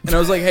know. And I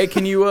was like, hey,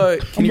 can you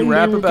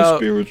rap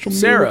about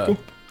Sarah? Miracle.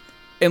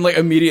 And like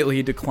immediately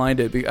he declined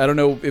it. I don't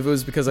know if it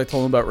was because I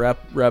told him about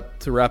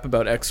rap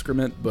about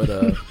excrement, but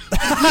a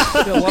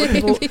lot of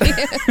people.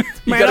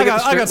 Man, I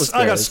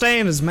got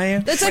standards,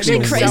 man. that's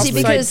actually crazy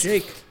because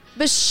Jake.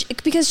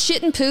 because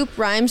shit and poop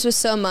rhymes with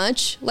so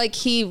much. Like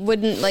he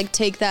wouldn't like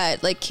take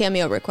that like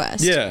Cameo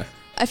request. Yeah.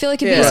 I feel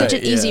like it'd be such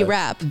an easy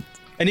rap.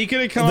 And he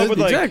could have come up with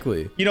like,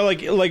 exactly. you know,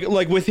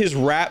 like with his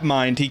rap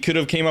mind, he could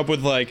have came up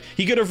with like,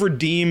 he could have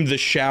redeemed the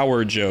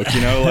shower joke,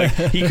 you know, like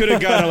he could have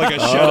gotten like a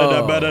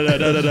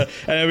da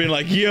and I mean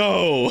like,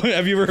 yo,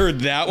 have you ever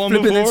heard that one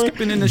before?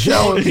 Been in the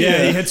shower.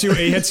 Yeah,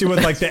 he hits you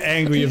with like the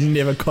angle you've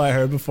never quite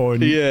heard before.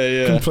 And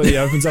Yeah. completely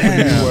opens up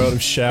a new world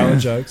of shower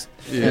jokes.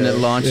 Yeah. And it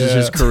launches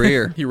his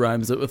career. He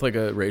rhymes it with like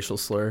a racial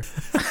slur.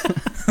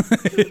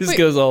 He just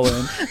goes all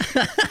in.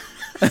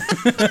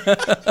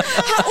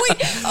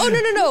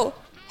 No.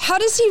 How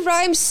does he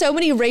rhyme so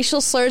many racial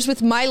slurs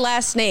with my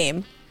last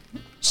name?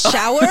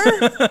 Shower?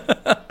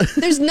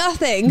 There's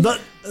nothing.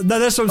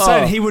 That's what I'm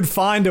saying. He would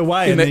find a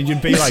way, and then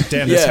you'd be like,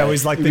 "Damn, that's how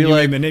he's like the new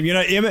Eminem." You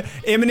know,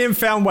 Eminem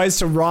found ways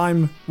to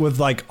rhyme with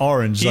like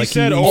orange. He like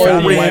said he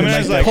found a way to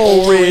orange, make like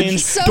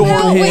orange.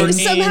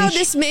 Somehow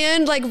this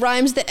man like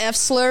rhymes the F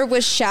slur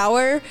with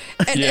shower.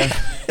 And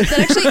that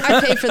actually,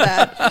 I paid for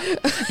that.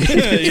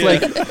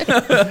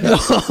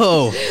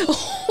 Whoa.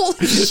 Holy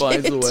He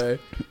finds shit. a way,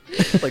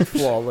 like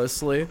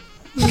flawlessly.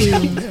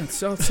 Man,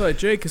 Southside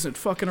Jake isn't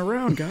fucking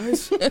around,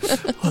 guys.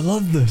 I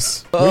love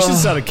this. We should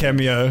start a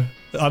Cameo.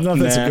 I don't know if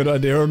that's a good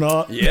idea or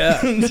not.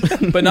 Yeah,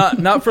 but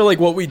not for like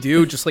what we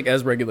do, just like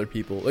as regular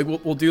people. Like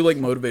we'll do like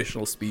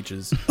motivational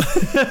speeches.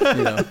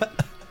 You know?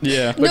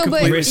 Yeah. No,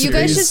 but complete you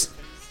guys series.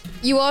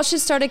 you all should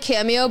start a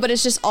Cameo, but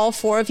it's just all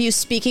four of you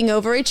speaking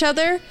over each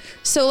other.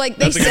 So like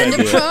they That's a good send a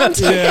idea. prompt,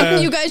 Yeah.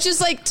 and you guys just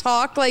like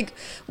talk like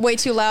way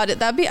too loud.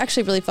 That'd be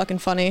actually really fucking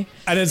funny.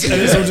 And it's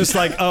all just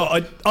like,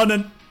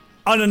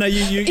 no,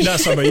 you no,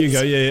 sorry, you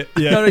go, yeah.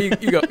 No, you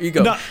go.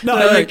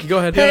 No, go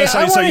ahead. Hey, so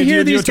I want to you- hear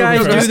you're these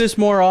talking guys first. do this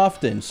more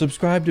often.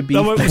 Subscribe to Beef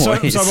No, Boys.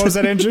 sorry, what was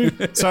that, Andrew?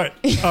 Sorry.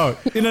 Oh,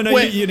 no,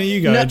 Wait,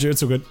 you go, no. Andrew.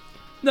 It's all good.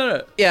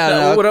 No. Yeah,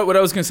 No, no. what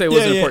I was gonna say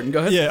wasn't important. Go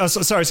ahead. Yeah. Oh,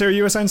 sorry, Sarah,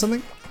 you were saying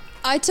something?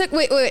 I took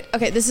wait.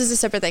 Okay, this is a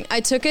separate thing. I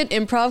took an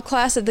improv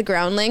class at the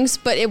Groundlings,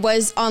 but it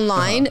was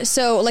online.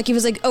 So like it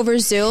was like over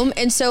Zoom,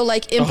 and so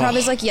like improv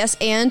is like yes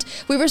and.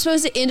 We were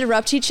supposed to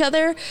interrupt each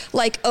other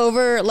like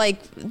over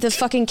like the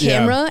fucking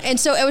camera, and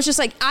so it was just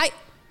like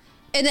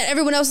and then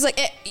everyone else was like,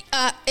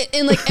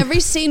 and like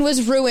every scene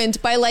was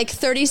ruined by like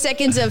 30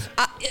 seconds of,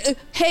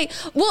 hey,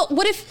 well,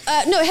 what if,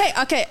 no, hey,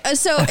 okay.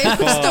 So it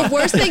was the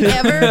worst thing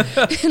ever,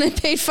 and I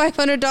paid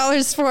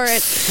 $500 for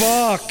it.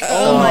 Fuck.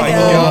 Oh my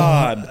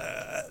God.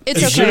 It's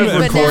You okay, should have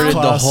but recorded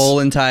now, the whole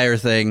entire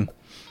thing.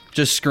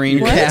 Just screen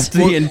capped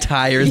the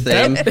entire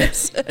thing and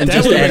just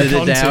edit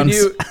it down.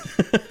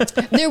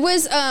 there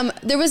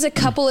was a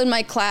couple in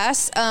my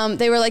class.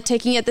 They were like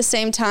taking it at the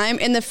same time.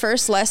 In the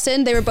first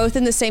lesson, they were both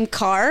in the same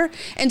car,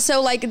 and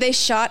so like they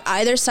shot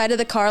either side of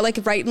the car, like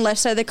right and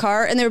left side of the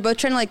car, and they were both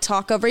trying to like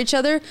talk over each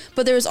other.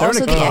 But there was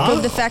also the echo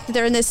of the fact that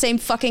they're in the same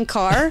fucking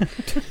car.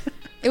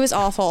 It was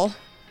awful.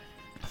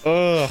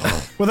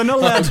 Ugh. Well, they're not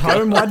allowed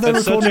home. Why'd they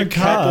That's record such in a a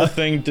car? couple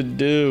thing to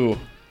do.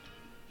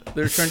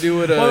 They're trying to do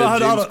what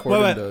Hold James on.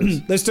 Corden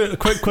does. Let's do a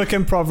quick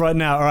improv right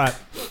now. All right,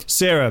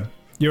 Sarah,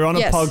 you're on a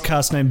Yes.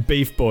 podcast named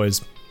Beef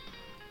Boys.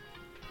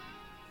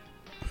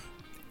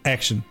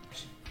 Action.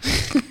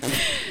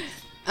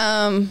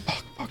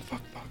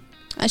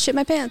 I shit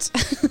my pants. Yo,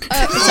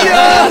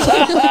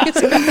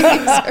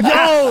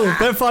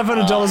 that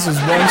 $500 was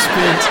well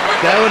spent.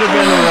 That would have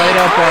been right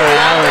up our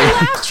alley.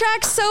 Laugh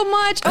track so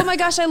much. Oh my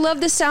gosh, I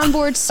love the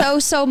soundboard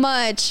so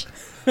much.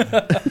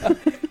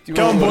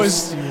 Come on,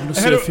 boys.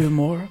 Hit a few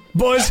more.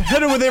 Boys,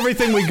 hit it with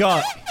everything we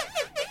got.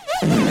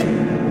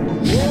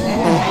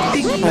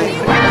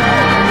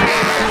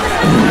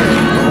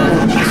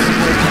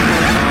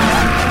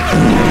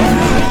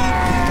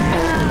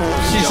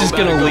 She's just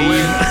gonna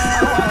leave.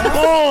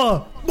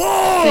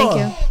 Thank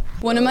you.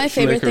 One of my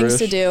favorite things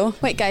to do.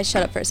 Wait, guys,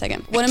 shut up for a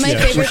second. One of my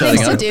favorite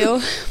things to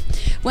do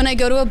when I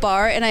go to a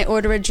bar and I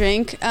order a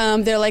drink,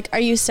 they're like, "Are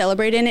you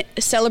celebrating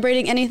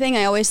anything?"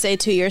 I always say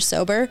 2 years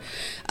sober,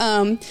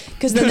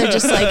 because then they're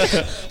just like,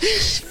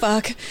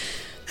 "Fuck."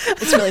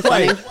 It's really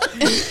funny.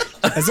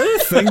 Is that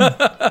a thing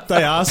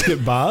they ask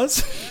at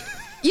bars?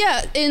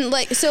 Yeah, and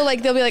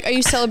they'll be like, "Are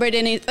you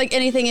celebrating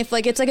anything?" If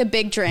like it's like a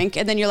big drink,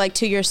 and then you're like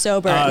 2 years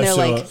sober, and they're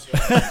like,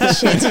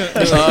 "Shit."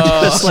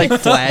 Just like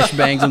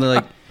flashbangs, and they're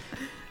like,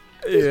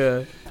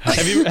 "Yeah."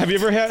 Have you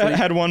ever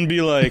had one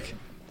be like,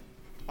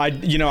 I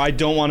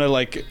don't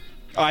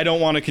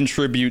want to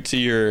contribute to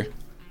your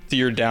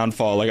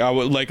downfall. Like, I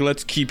would like,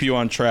 let's keep you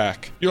on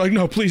track. You're like,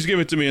 no, please give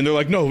it to me. And they're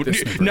like, no,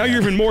 now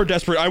you're even more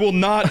desperate. I will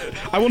not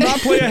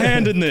play a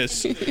hand in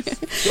this.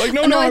 You're like,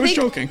 no, I was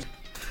joking.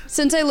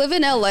 Since I live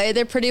in LA,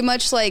 they're pretty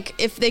much like,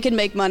 if they can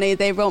make money,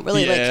 they won't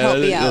really like help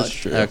me out. That's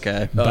true.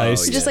 okay.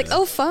 Just like,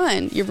 oh,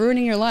 fun, you're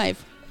ruining your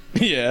life.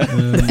 Yeah.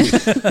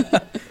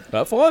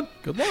 Have fun.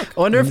 Good luck. I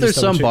wonder if there's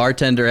some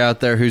bartender out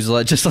there who's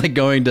like just like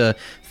going to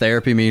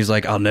therapy meetings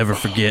like, I'll never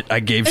forget I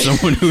gave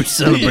someone who was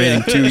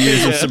celebrating 2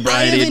 years of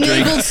sobriety I a have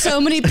drink. enabled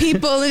so many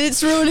people and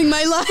it's ruining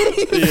my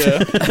life.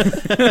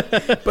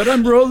 Yeah. But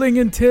I'm rolling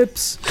in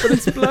tips. But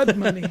it's blood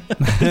money.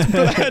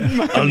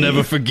 I'll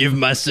never forgive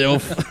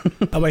myself.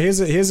 Oh, but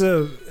here's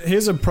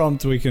a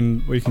prompt we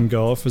can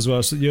go off as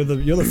well. So you're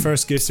the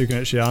first guest who can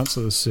actually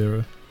answer this,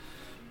 Sarah.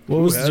 Do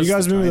you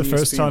guys remember the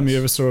first time you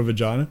ever saw a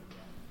vagina?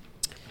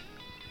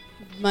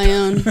 My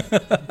own.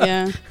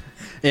 Yeah.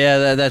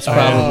 Yeah, that's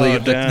probably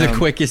the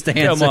quickest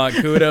answer. Come on,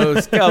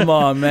 kudos. Come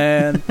on,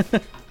 man.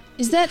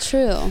 Is that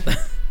true?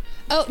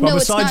 Oh, no,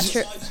 it's not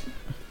true.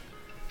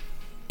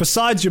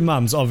 Besides your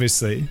mum's,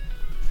 obviously.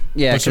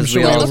 Yeah, which I'm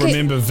sure we all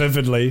remember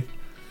vividly.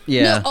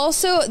 Yeah. No,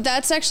 also,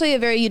 that's actually a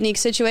very unique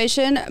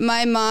situation.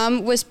 My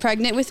mom was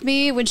pregnant with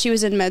me when she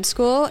was in med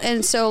school.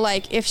 And so,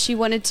 like, if she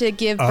wanted to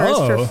give birth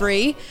for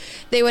free,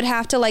 they would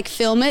have to, like,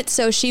 film it.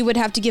 So she would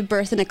have to give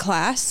birth in a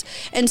class.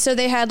 And so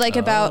they had, like,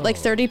 about, like,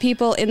 30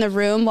 people in the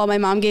room while my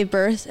mom gave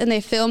birth. And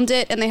they filmed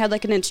it. And they had,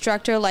 like, an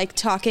instructor, like,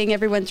 talking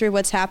everyone through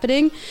what's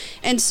happening.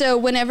 And so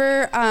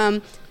whenever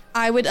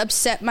I would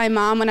upset my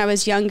mom when I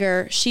was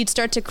younger, she'd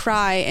start to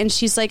cry and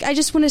she's like, I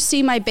just want to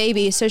see my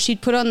baby. So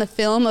she'd put on the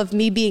film of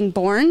me being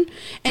born.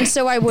 And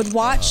so I would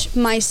watch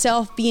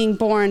myself being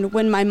born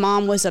when my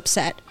mom was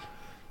upset.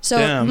 So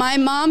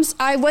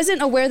I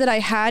wasn't aware that I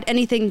had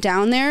anything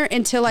down there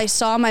until I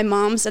saw my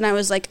mom's and I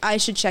was like, I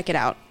should check it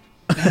out.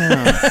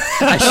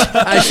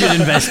 I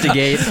should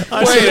investigate.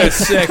 Wait a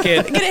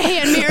second. Get a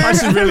hand mirror. I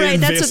should really right,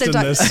 that's what invest they're in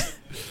talking this.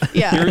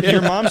 Yeah.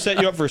 Your mom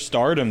set you up for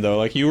stardom, though.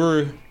 Like, you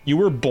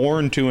were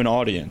born to an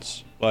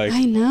audience. Like,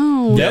 I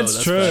know.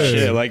 That's true.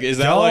 Shit. Like, is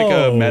that like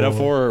a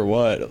metaphor or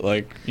what?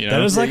 Like, you know,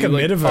 that is like a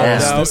metaverse.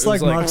 That's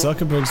like Mark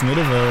Zuckerberg's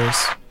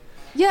metaverse.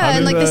 Yeah,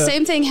 and like the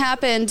same thing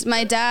happened.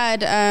 My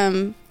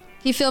dad,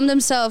 he filmed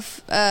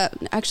himself.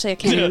 Actually, I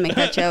can't even make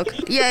that joke.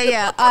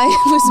 Yeah. I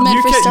was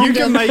meant for stardom.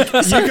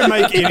 You can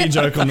make any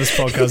joke on this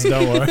podcast.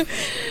 Don't worry.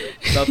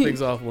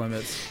 Nothing's off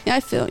limits. Yeah,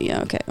 I feel.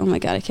 Yeah, okay. Oh my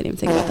god, I can't even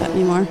think about that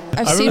anymore.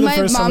 I've seen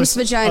my mom's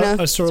vagina.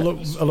 I saw a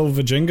little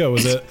vajingo.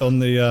 Was it on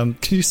the?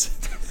 Can you?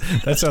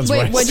 That sounds.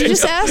 Wait, racist. what'd you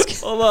just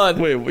ask? Hold on.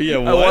 Wait, yeah.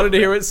 What? I wanted to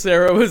hear what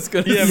Sarah was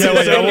going to say. Yeah,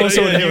 I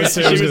also want to hear what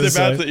Sarah was going to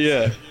say.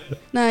 Yeah.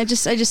 No, I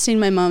just seen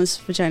my mom's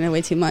vagina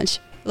way too much.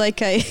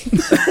 Like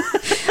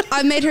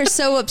I made her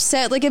so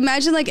upset. Like,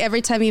 imagine like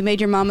every time you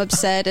made your mom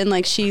upset and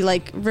like she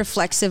like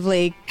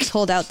reflexively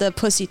pulled out the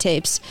pussy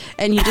tapes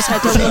and you just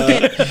had to look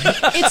at.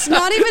 It's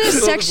not even a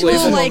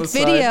sexual like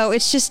video.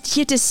 It's just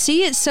you had to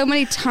see it so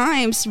many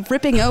times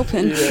ripping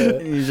open. Yeah.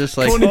 You're just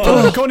like,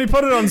 Courtney,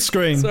 put it on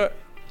screen. Sorry.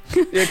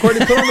 Yeah,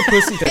 Courtney, put on the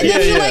pussy tape. And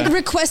then you like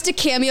request a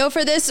cameo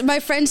for this. My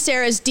friend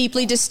Sarah is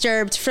deeply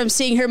disturbed from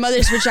seeing her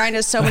mother's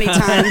vagina so many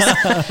times.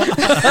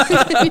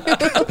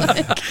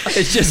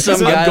 it's just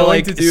some guy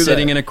like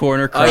sitting in a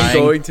corner crying. I'm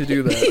going to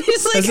do that.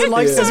 Like,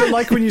 is it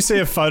like when you see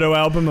a photo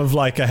album of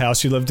like a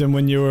house you lived in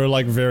when you were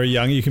like very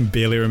young, you can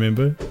barely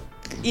remember?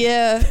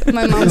 Yeah,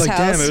 my mom's like,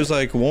 house. Damn, it was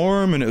like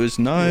warm and it was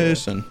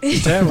nice and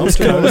damn, what's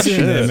going on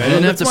in there, man? I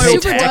didn't have to pay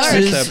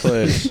taxes. That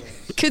place.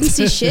 Couldn't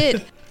see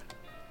shit.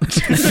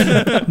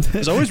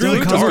 It's always really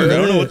dark. I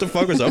don't know what the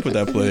fuck was up with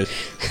that place.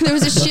 There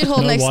was a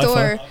shithole next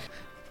door.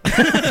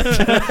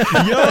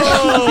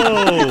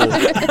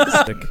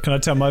 Yo! Can I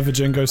tell my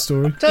Vajingo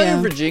story? Tell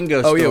your Vajingo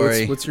story. Oh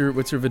yeah, what's your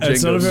Vajingo?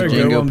 It's not a very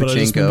good one, but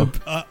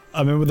I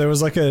remember there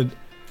was like a.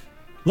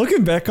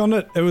 Looking back on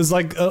it, it was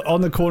like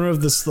on the corner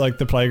of this like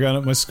the playground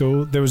at my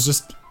school. There was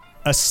just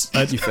a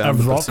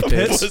rock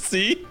pit.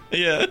 Pussy?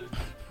 Yeah.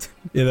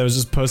 Yeah, there was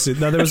just pussy.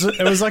 No,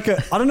 it was like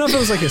I don't know if it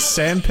was like a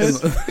sand pit,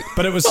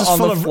 but it was just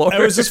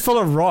full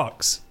of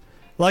rocks.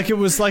 Like it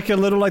was like a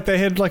little, like they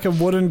had like a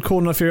wooden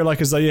cornucopia,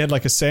 like as though you had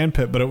like a sand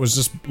pit, but it was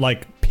just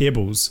like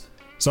pebbles.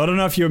 So I don't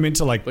know if you were meant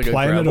to like play in it.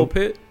 Gravel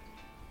pit?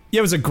 Yeah,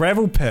 it was a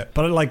gravel pit,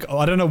 but like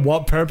I don't know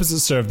what purpose it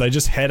served. They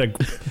just had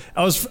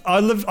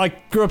I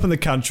grew up in the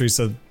country,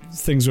 so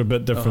things were a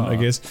bit different, I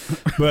guess.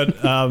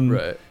 But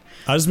right.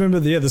 I just remember,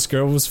 this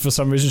girl was for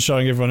some reason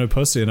showing everyone her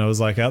pussy, and I was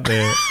like out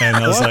there, and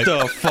I was what like,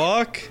 the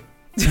fuck?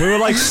 We were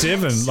like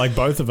 7, like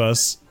both of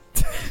us.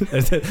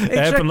 It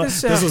happened.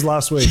 This was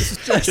last week.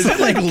 Is it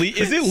like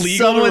is it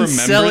legal Someone to remember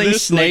selling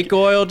this? snake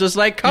oil, just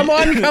like, come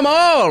on.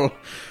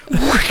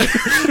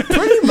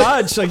 Pretty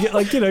much,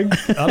 like you know,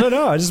 I don't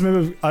know. I just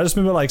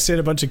remember like seeing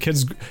a bunch of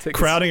kids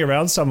crowding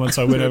around someone,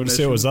 so I went over to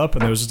see what was up,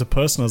 and there was just a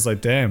person. I was like,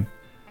 damn,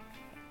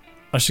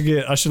 I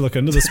should look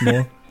into this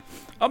more.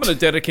 I'm going to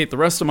dedicate the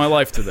rest of my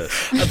life to this.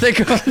 I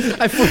think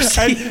I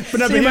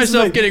foresee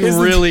myself getting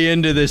really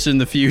into this in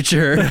the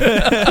future.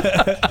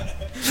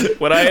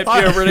 When I hit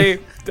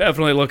puberty,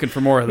 definitely looking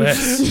for more of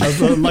this. I was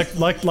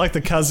like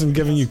the cousin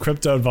giving you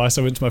crypto advice.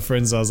 I went to my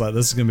friends. I was like,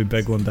 this is going to be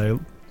big one day.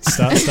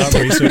 Start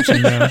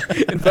researching now.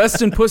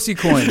 Invest in pussy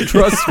coin.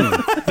 Trust me.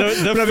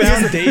 The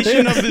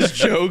foundation of this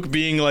joke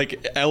being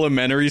like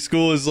elementary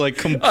school is like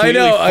completely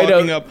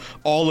fucking up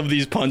all of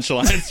these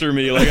punchlines for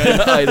me. Like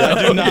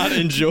I do not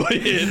enjoy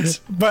it.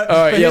 But all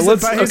right, there's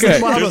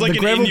There's like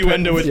an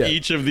innuendo with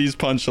each of these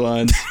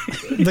punchlines.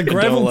 The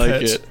gravel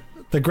pit.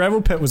 The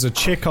gravel pit was a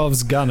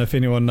Chekhov's gun. If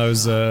anyone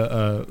knows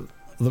the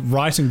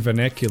writing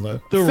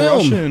vernacular. The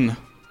Russian.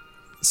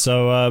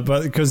 So,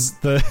 but because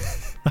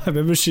I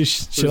remember she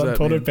like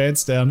pulled her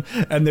pants down,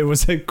 and there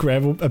was a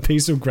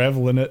piece of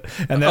gravel in it,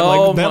 and that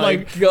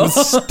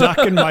was stuck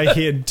in my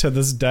head to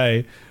this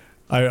day.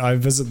 I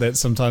visit that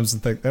sometimes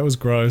and think that was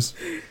gross.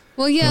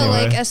 Well, yeah,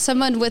 Anyway. like as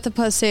someone with a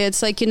pussy,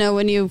 it's like, you know,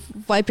 when you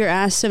wipe your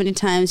ass so many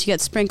times, you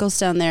get sprinkles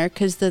down there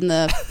because then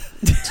the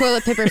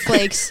toilet paper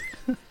flakes.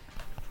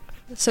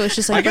 So it's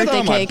just like I a got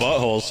birthday that on cake. my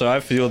butthole, so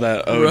I feel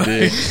that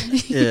OD.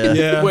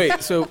 Yeah.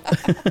 Wait, so,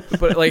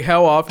 but like,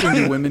 how often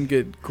do women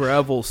get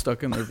gravel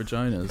stuck in their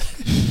vaginas?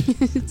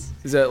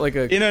 Is that like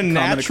in a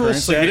natural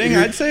setting?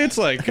 I'd say it's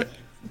like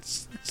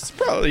it's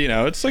probably, you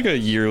know, it's like a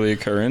yearly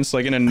occurrence,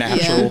 like in a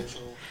natural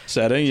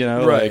setting, you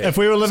know, right? Like, if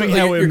we were living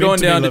how we were you're going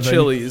meant to down be to living.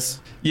 Chili's.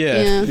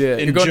 Yeah. You're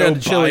In going Joe down to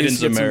Chili's,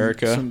 Biden's get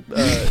America. some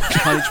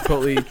honey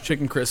chipotle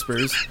chicken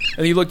crispers,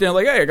 and you look down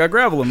like, hey, I got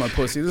gravel in my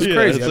pussy. This is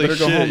crazy. I better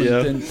go home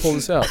and pull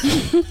this out.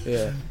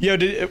 Yeah.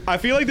 Yo, I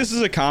feel like this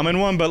is a common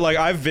one, but like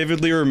I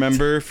vividly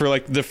remember for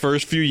like the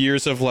first few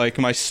years of like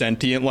my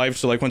sentient life.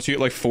 So like once you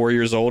get like 4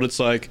 years old, it's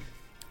like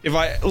if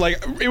I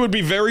like it would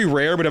be very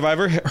rare, but if I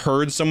ever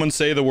heard someone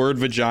say the word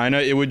vagina,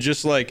 it would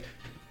just like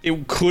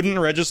it couldn't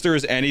register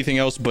as anything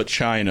else but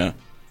China.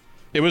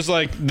 It was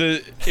like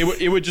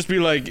it would just be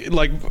like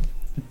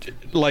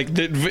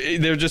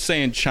they're just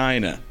saying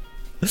China.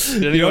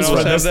 Did anyone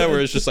else have that where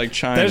it's just like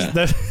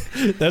China?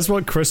 That's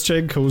what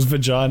Christian calls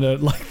vagina.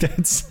 Like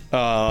that's.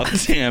 Oh,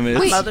 damn it.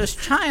 Wait. Mother's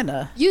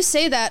China. You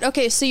say that.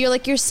 Okay, so you're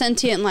like your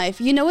sentient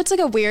life. You know, it's like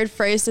a weird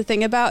phrase to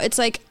think about. It's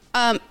like,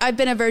 I've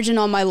been a virgin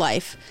all my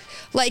life.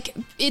 Like,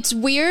 it's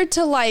weird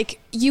to like,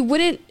 you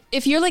wouldn't,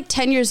 if you're like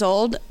 10 years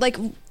old, like,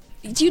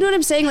 do you know what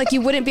I'm saying? Like, you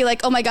wouldn't be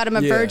like, oh my God, I'm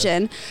a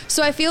virgin.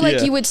 So I feel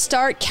like you would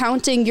start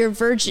counting your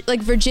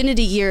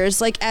virginity years,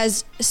 like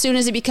as soon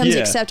as it becomes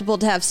acceptable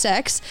to have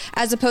sex,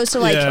 as opposed to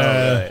like,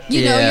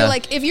 you know, you're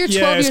like, if you're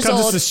 12 years old.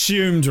 It's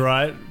assumed,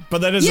 right?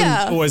 But that isn't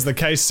always the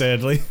case,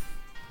 sadly.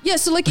 Yeah,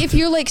 so like if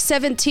you're like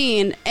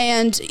 17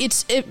 and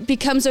it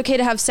becomes okay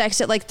to have sex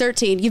at like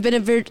 13, you've been a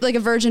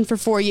virgin for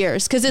 4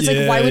 years. Because it's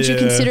like, why would you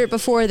consider it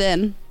before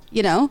then?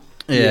 You know?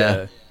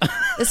 Yeah.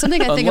 It's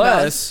something I think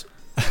about.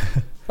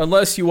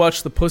 Unless you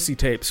watch the pussy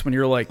tapes when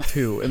you're like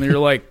 2, and then you're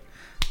like,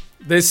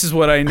 "This is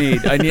what I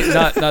need. I need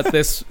not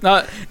this,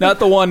 not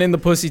the one in the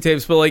pussy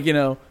tapes, but like, you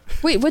know."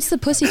 Wait, what's the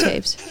pussy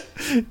tapes?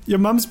 Your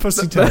mom's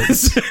pussy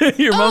tapes.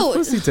 Your mom's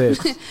pussy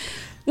tapes.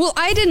 Well,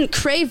 I didn't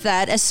crave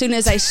that as soon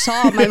as I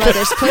saw my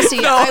mother's pussy.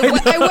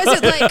 I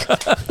wasn't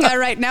like, all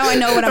right, now I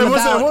know what I'm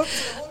about.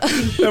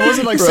 It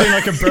wasn't like seeing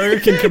like a Burger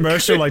King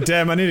commercial, like,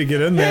 damn, I need to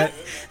get in that.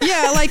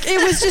 Yeah, like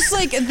it was just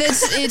like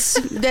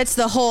that's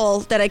the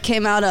hole that I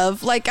came out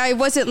of. Like I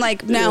wasn't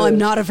like, now I'm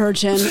not a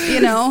virgin, you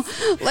know?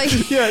 Like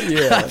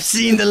I've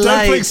seen the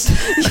lights.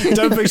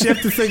 Don't think you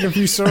have to think if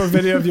you saw a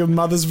video of your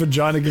mother's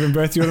vagina giving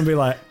birth, you wouldn't be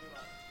like,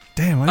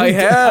 damn, I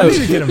need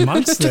to get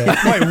amongst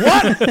that. Wait,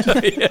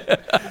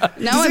 what?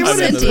 Now I'm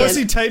sentient. sentient.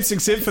 Pussy tapes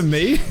except for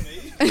me?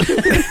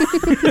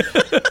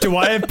 Do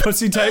I have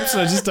pussy tapes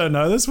and I just don't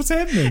know this? What's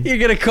happening? You're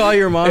gonna call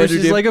your mom.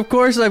 She's like, "Of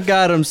course I've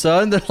got them,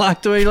 son." They're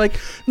locked away. You're like,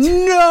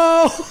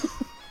 "No."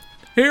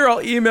 Here,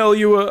 I'll email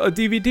you a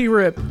DVD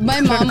rip.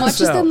 My mom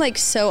watches them like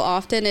so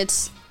often.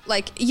 It's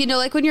like, you know,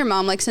 like when your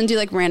mom like sends you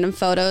like random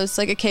photos.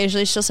 Like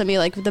occasionally she'll send me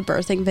like the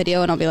birthing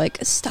video, and I'll be like,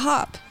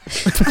 "Stop."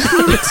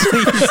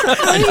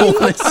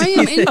 I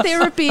am in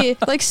therapy.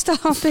 Like,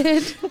 stop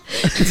it.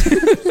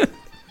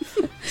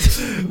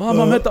 Mom,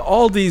 I'm at the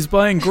Aldi's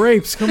buying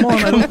grapes. Come on,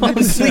 I don't need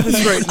to see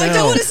this right now. I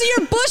don't want to see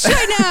your bush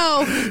right now.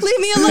 Leave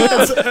me alone.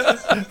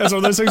 It's one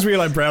of those things where you're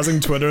like browsing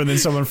Twitter and then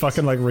someone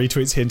fucking like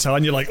retweets hentai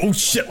and you're like, oh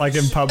shit, like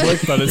in public,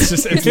 but it's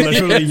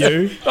literally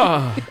you.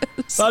 Ah.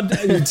 You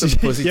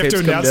have to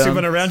announce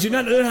everyone around you.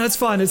 No, it's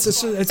fine.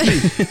 It's me.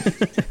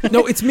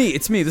 No, it's me.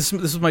 It's me. This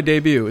is my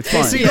debut. It's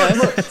fine.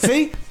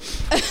 See?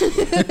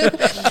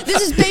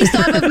 This is based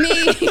off of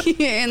me.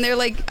 And they're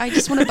like, I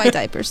just want to buy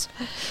diapers.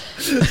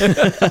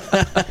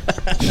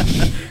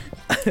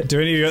 Do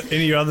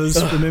any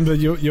others remember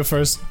your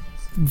first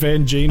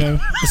Vangino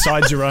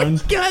besides your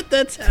own? God,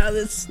 that's how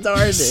this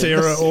started.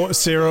 Sarah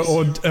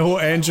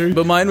or Andrew.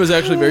 But mine was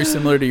actually very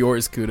similar to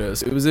yours,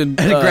 Kudos. It was in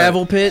a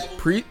gravel pit.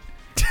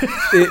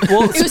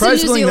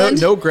 Surprisingly,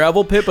 no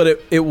gravel pit, but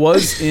it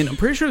was in. I'm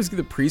pretty sure it was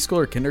either preschool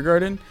or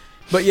kindergarten.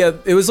 But yeah,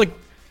 it was like,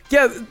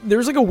 there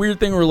was like a weird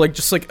thing where like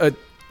just like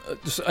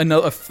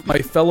my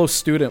fellow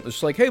student was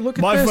just like, hey, look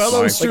at my this.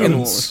 fellow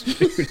students.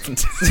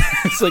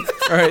 It's like,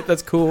 all right,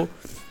 that's cool.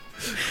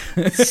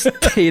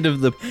 State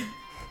of the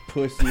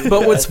pussy.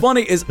 But what's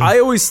funny is I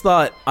always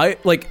thought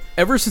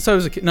ever since I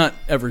was a kid, not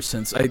ever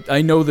since,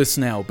 I know this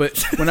now,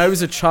 but when I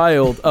was a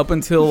child up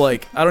until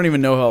like I don't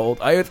even know how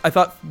old, I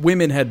thought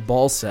women had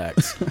ball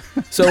sacks.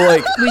 So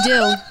like we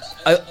do.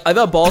 I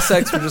thought ball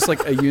sacks were just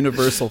like a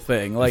universal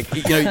thing. Like,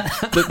 you know,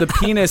 the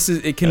penis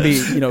it can be,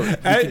 you know,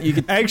 you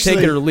can actually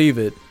take it or leave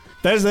it.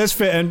 That's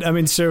fair, and I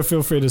mean, Sarah,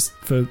 feel free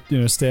for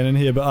standing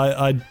here, but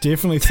I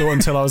definitely thought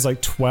until I was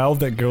like 12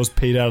 that girls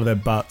peed out of their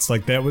butts.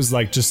 Like that was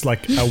like just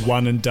like a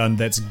one and done.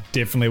 That's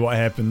definitely what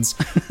happens.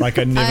 Like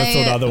I never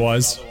thought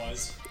otherwise.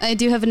 I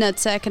do have a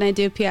nutsack and I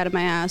do pee out of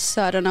my ass,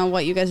 so I don't know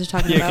what you guys are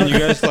talking Yeah, about. can you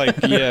guys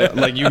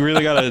like you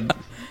really gotta.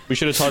 We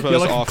should have talked about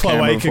this like off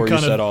camera before you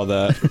said all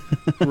that.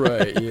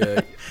 Right?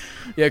 Yeah.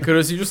 Yeah,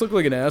 Kudos, you just look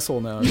like an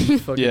asshole now.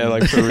 Yeah,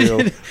 like for real.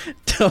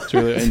 It's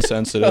really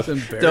insensitive.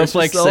 Dope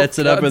like sets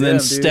it up and then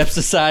steps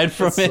aside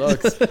from it.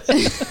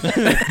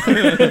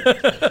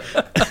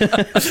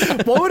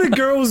 What would a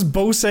girl's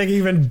ballsack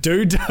even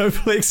do,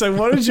 Dope? Like, so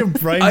what did your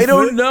brain? I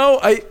don't know.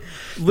 I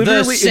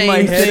literally the same in my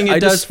head, thing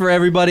it does for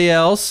everybody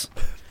else.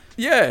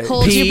 Yeah,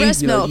 holds your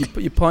breast milk.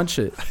 You punch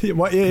it. So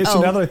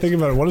now that I think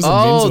about it, what does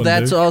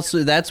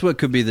the that's what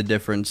could be the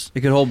difference.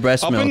 It could hold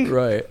breast milk,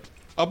 right?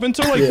 Up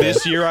until like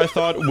this year, I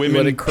thought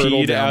women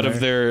peed out of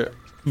their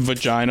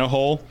vagina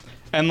hole,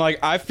 and like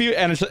I feel,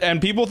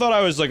 and people thought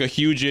I was like a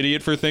huge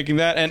idiot for thinking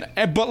that, and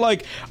but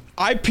like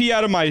I pee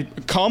out of my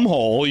cum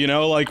hole, you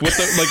know, like what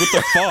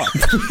the fuck?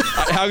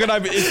 How could I?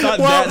 It's not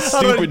that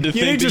stupid to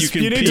think that you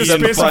can pee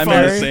in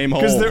the same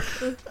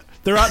hole.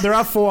 There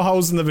are 4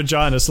 holes in the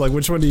vagina, so like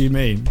which one do you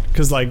mean?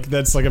 Because like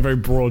that's like a very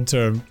broad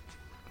term.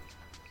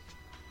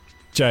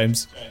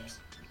 James.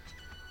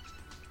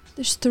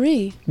 There's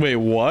 3. Wait,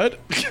 what?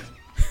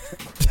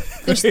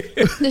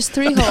 There's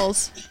 3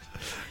 holes.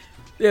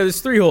 Yeah,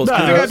 there's 3 holes. No, I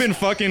think I've been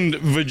fucking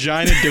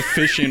vagina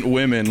deficient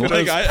women.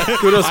 Kudos, like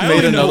Kudos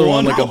made another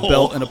one like a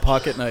belt and a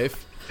pocket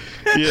knife.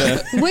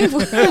 Yeah. Wait.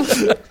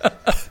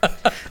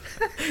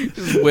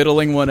 Just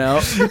whittling one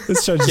out.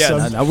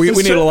 We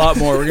need a lot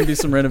more. We're gonna do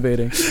some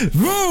renovating.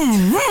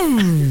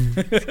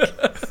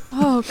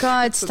 Oh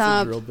God!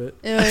 Stop.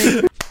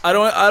 I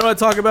don't want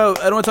to talk about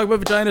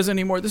vaginas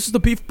anymore. This is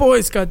the Beef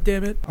Boys. God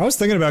damn it! I was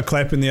thinking about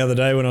clapping the other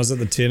day when I was at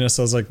the tennis.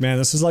 I was like, man,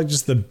 this is like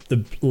just the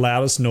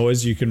loudest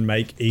noise you can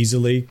make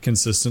easily,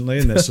 consistently,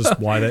 and that's just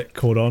why that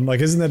caught on. Like,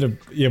 isn't that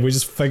we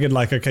just figured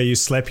like, okay, you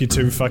slap your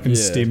 2 fucking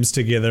stems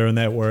together and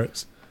that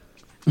works.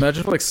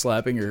 Imagine like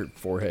slapping your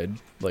forehead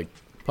like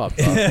pop.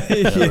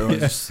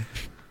 Because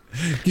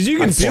you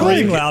can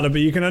sing louder,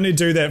 but you can only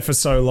do that for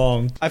so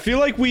long. I feel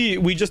like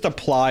we just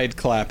applied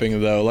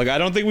clapping though. Like I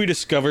don't think we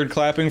discovered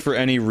clapping for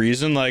any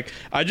reason. Like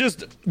I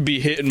just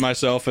be hitting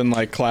myself and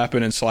like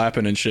clapping and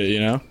slapping and shit, you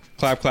know?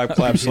 Clap, clap,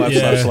 clap, slap,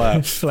 slap,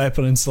 slap.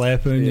 Flapping and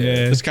slapping,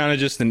 yeah. It's kind of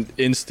just an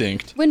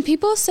instinct. When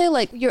people say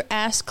like your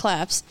ass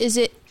claps, is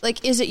it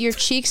your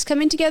cheeks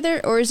coming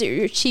together or is it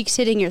your cheeks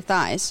hitting your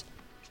thighs?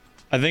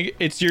 I think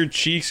it's your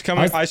cheeks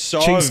coming. I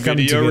saw a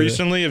video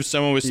recently of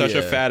someone with such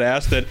a fat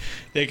ass that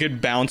they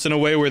could bounce in a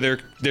way where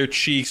their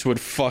cheeks would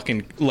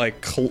fucking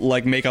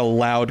like make a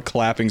loud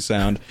clapping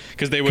sound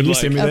because they would. Can you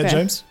send me that,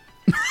 James?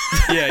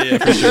 Yeah,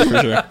 for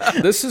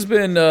sure. This has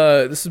been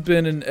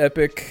an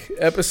epic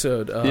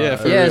episode.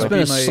 It's been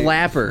a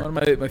slapper. One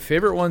of my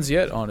favorite ones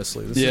yet.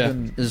 Honestly, this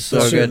is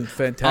so good.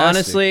 Fantastic.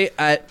 Honestly,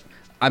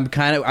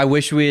 I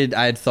wish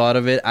I had thought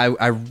of it.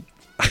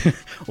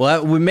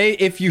 Well, we may,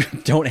 if you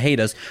don't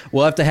hate us,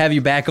 we'll have to have you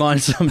back on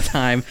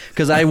sometime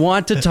because I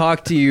want to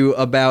talk to you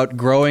about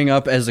growing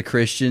up as a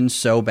Christian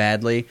so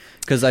badly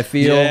because I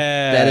feel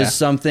that is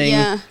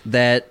something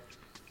that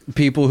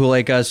people who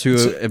like us who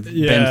have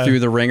been through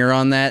the ringer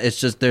on that, it's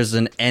just there's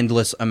an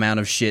endless amount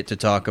of shit to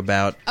talk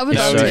about.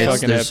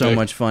 There's so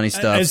much funny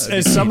stuff.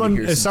 As someone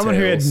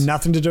who had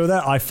nothing to do with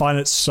that, I find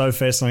it so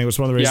fascinating. It was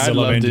one of the reasons I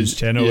love Andrew's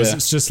channel.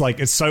 It's just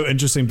like it's so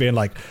interesting being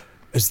like,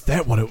 is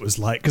that what it was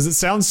like? Because it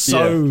sounds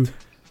so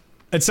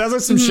It sounds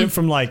like some shit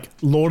from like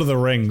Lord of the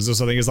Rings or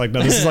something. It's like,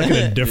 no, this is like in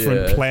a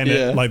different planet.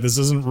 Yeah. Like this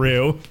isn't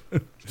real.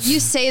 You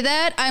say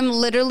that, I'm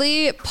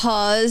literally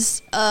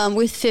paused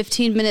with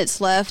 15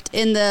 minutes left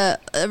in the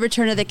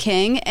Return of the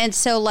King. And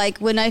so like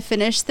when I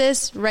finish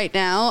this right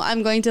now,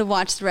 I'm going to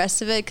watch the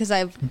rest of it because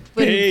I've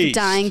been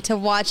dying to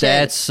watch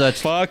That's it.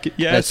 Such fuck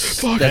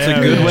yes. That's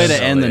a good way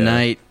to end the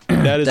night.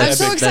 That is I'm epic.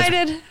 so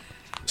excited.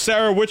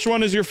 Sarah, which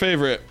one is your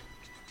favorite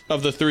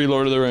of the 3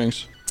 Lord of the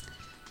Rings?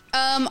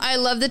 I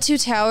love the Two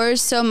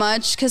Towers so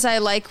much because I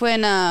like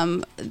when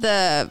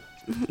the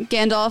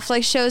Gandalf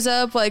like shows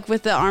up like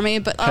with the army,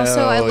 but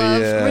also I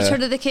love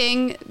Return of the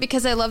King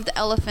because I love the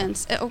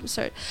elephants. Oh,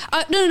 sorry.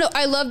 No.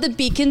 I love the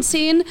beacon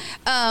scene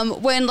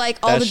when like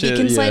all the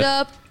beacons light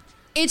up.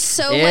 It's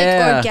so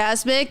like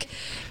orgasmic.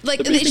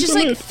 Like it's just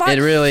like fuck. It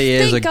really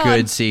is a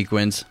good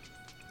sequence.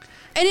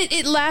 And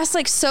it lasts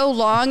like so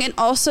long, and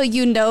also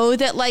you know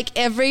that like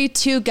every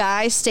 2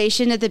 guys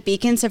stationed at the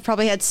beacons have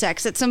probably had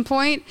sex at some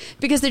point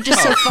because they're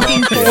just so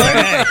fucking bored.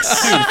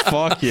 Dude,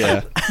 fuck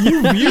yeah.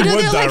 You would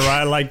though, like,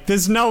 right? Like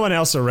there's no one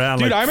else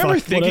around. Dude, like, I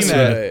remember thinking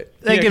that.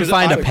 They can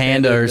find a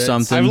panda or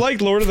something. I've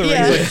liked Lord of the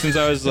Rings like, since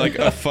I was like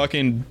a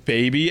fucking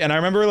baby, and I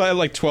remember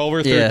like 12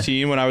 or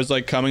 13 when I was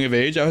like coming of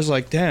age. I was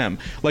like, damn,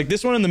 like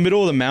this one in the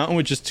middle of the mountain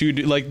with just 2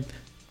 like.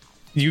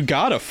 You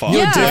gotta fuck.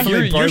 Yeah.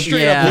 You're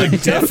straight up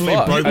like definitely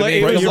broke. Like,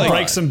 you like,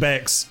 break some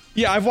backs.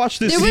 Yeah, I've watched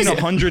this scene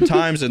 100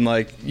 times, and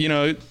like you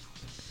know,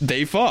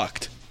 they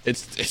fucked.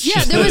 It's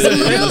just there was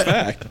a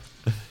fact.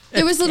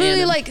 There was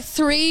literally like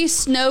 3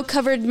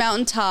 snow-covered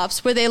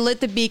mountaintops where they lit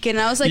the beacon,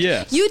 and I was like,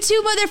 "You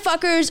 2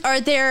 motherfuckers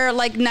are there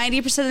like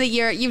 90% of the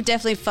year. You've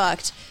definitely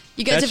fucked."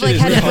 You guys have like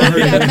had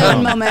a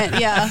mountain moment,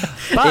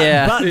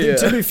 But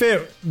to be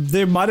fair,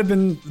 there might have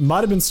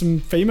been some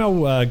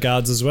female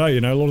guards as well.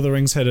 You know, Lord of the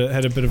Rings had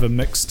a bit of a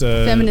mixed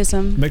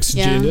feminism, mixed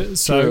gender.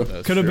 So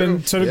could have been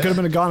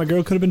a guy and a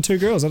girl. Could have been 2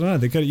 girls. I don't know.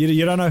 They could.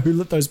 You don't know who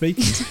lit those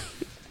beacons.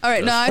 All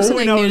right, no, I have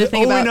something new to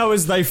think about. All we know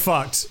is they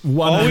fucked.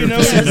 All we know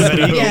is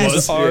the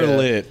beacons are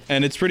lit,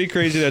 and it's pretty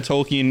crazy that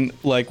Tolkien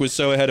like was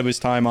so ahead of his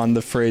time on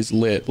the phrase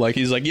 "lit." Like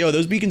he's like, "Yo,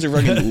 those beacons are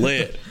fucking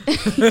lit."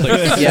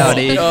 Like, yeah,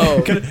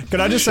 dude.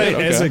 Can I just say,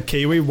 as a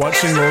Kiwi,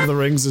 watching Lord of the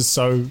Rings is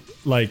so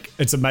like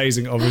it's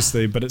amazing,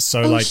 obviously, but it's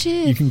so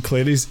you can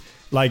clearly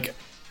like.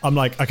 I'm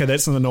like, okay,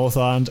 that's in the North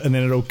Island, and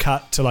then it'll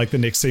cut to like the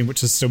next scene,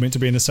 which is still meant to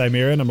be in the same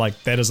area, and I'm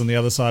like, that is on the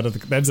other side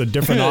of that's a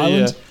different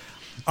island.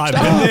 I've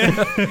been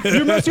there.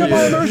 You're messing up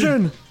my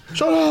immersion.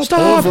 Shut up.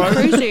 Stop.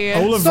 Crazy.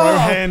 All of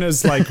Rohan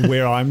is like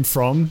where I'm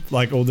from.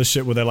 Like all the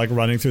shit where they're like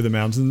running through the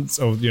mountains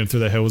or through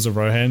the hills of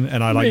Rohan,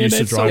 and I used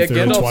to drive through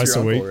it twice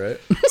a week. Right?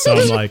 So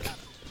I'm like,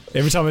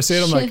 every time I see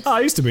it, I'm like, I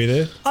used to be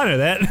there. I know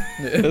that.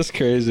 Yeah, that's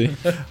crazy.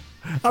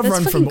 I've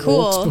run from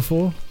orcs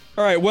before.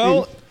 All right,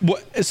 well,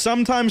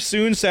 sometime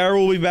soon, Sarah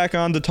will be back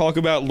on to talk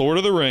about Lord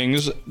of the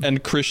Rings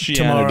and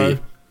Christianity.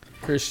 Tomorrow.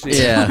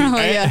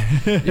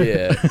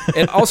 Yeah.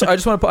 And also, I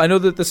just want to. I know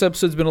that this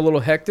episode's been a little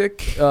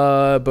hectic,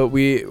 but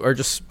we are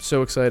just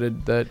so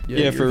excited that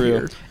you're for real.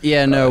 Here.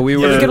 Yeah, no, we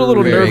were. get a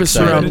little nervous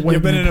around.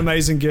 You've been an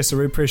amazing guest. I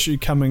really appreciate you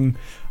coming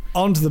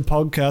onto the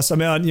podcast. I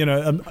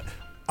mean,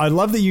 I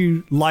love that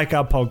you like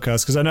our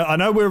podcast because I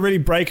know we're really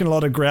breaking a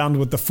lot of ground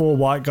with the 4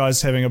 white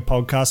guys having a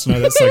podcast. I know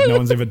that's like no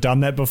one's ever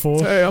done that before.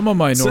 Hey, I'm a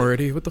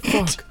minority. What the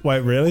fuck? Wait,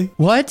 really?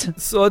 What?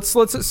 So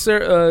let's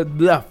Sarah.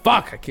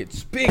 Fuck, I can't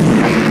speak.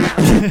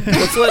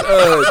 Let's let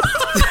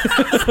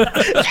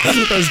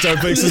Those don't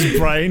fix his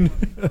brain.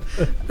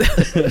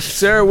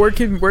 Sarah, where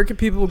can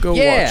people go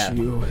watch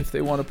you if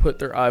they want to put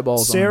their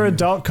eyeballs on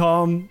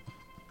Sarah.com.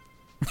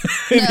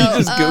 You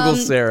just Google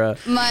Sarah.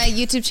 My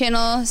YouTube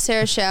channel,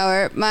 Sarah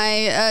Shower.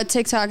 My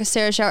TikTok is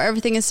Sarah Shower.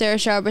 Everything is Sarah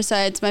Shower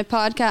besides my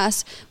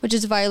podcast, which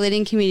is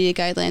Violating Community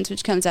Guidelines,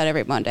 which comes out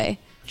every Monday.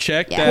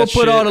 Check that. We'll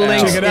put all the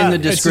links in the It's a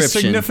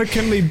description.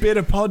 significantly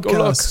better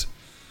podcast.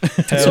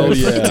 Hell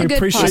yeah. It's a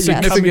good podcast.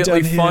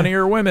 Significantly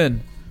funnier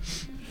women.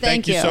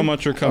 Thank you so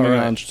much for coming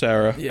on,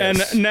 Sarah.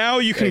 Yes. And now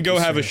you can go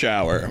have a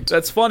shower.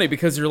 That's funny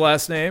because your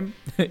last name,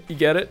 you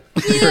get it?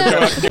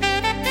 Yeah.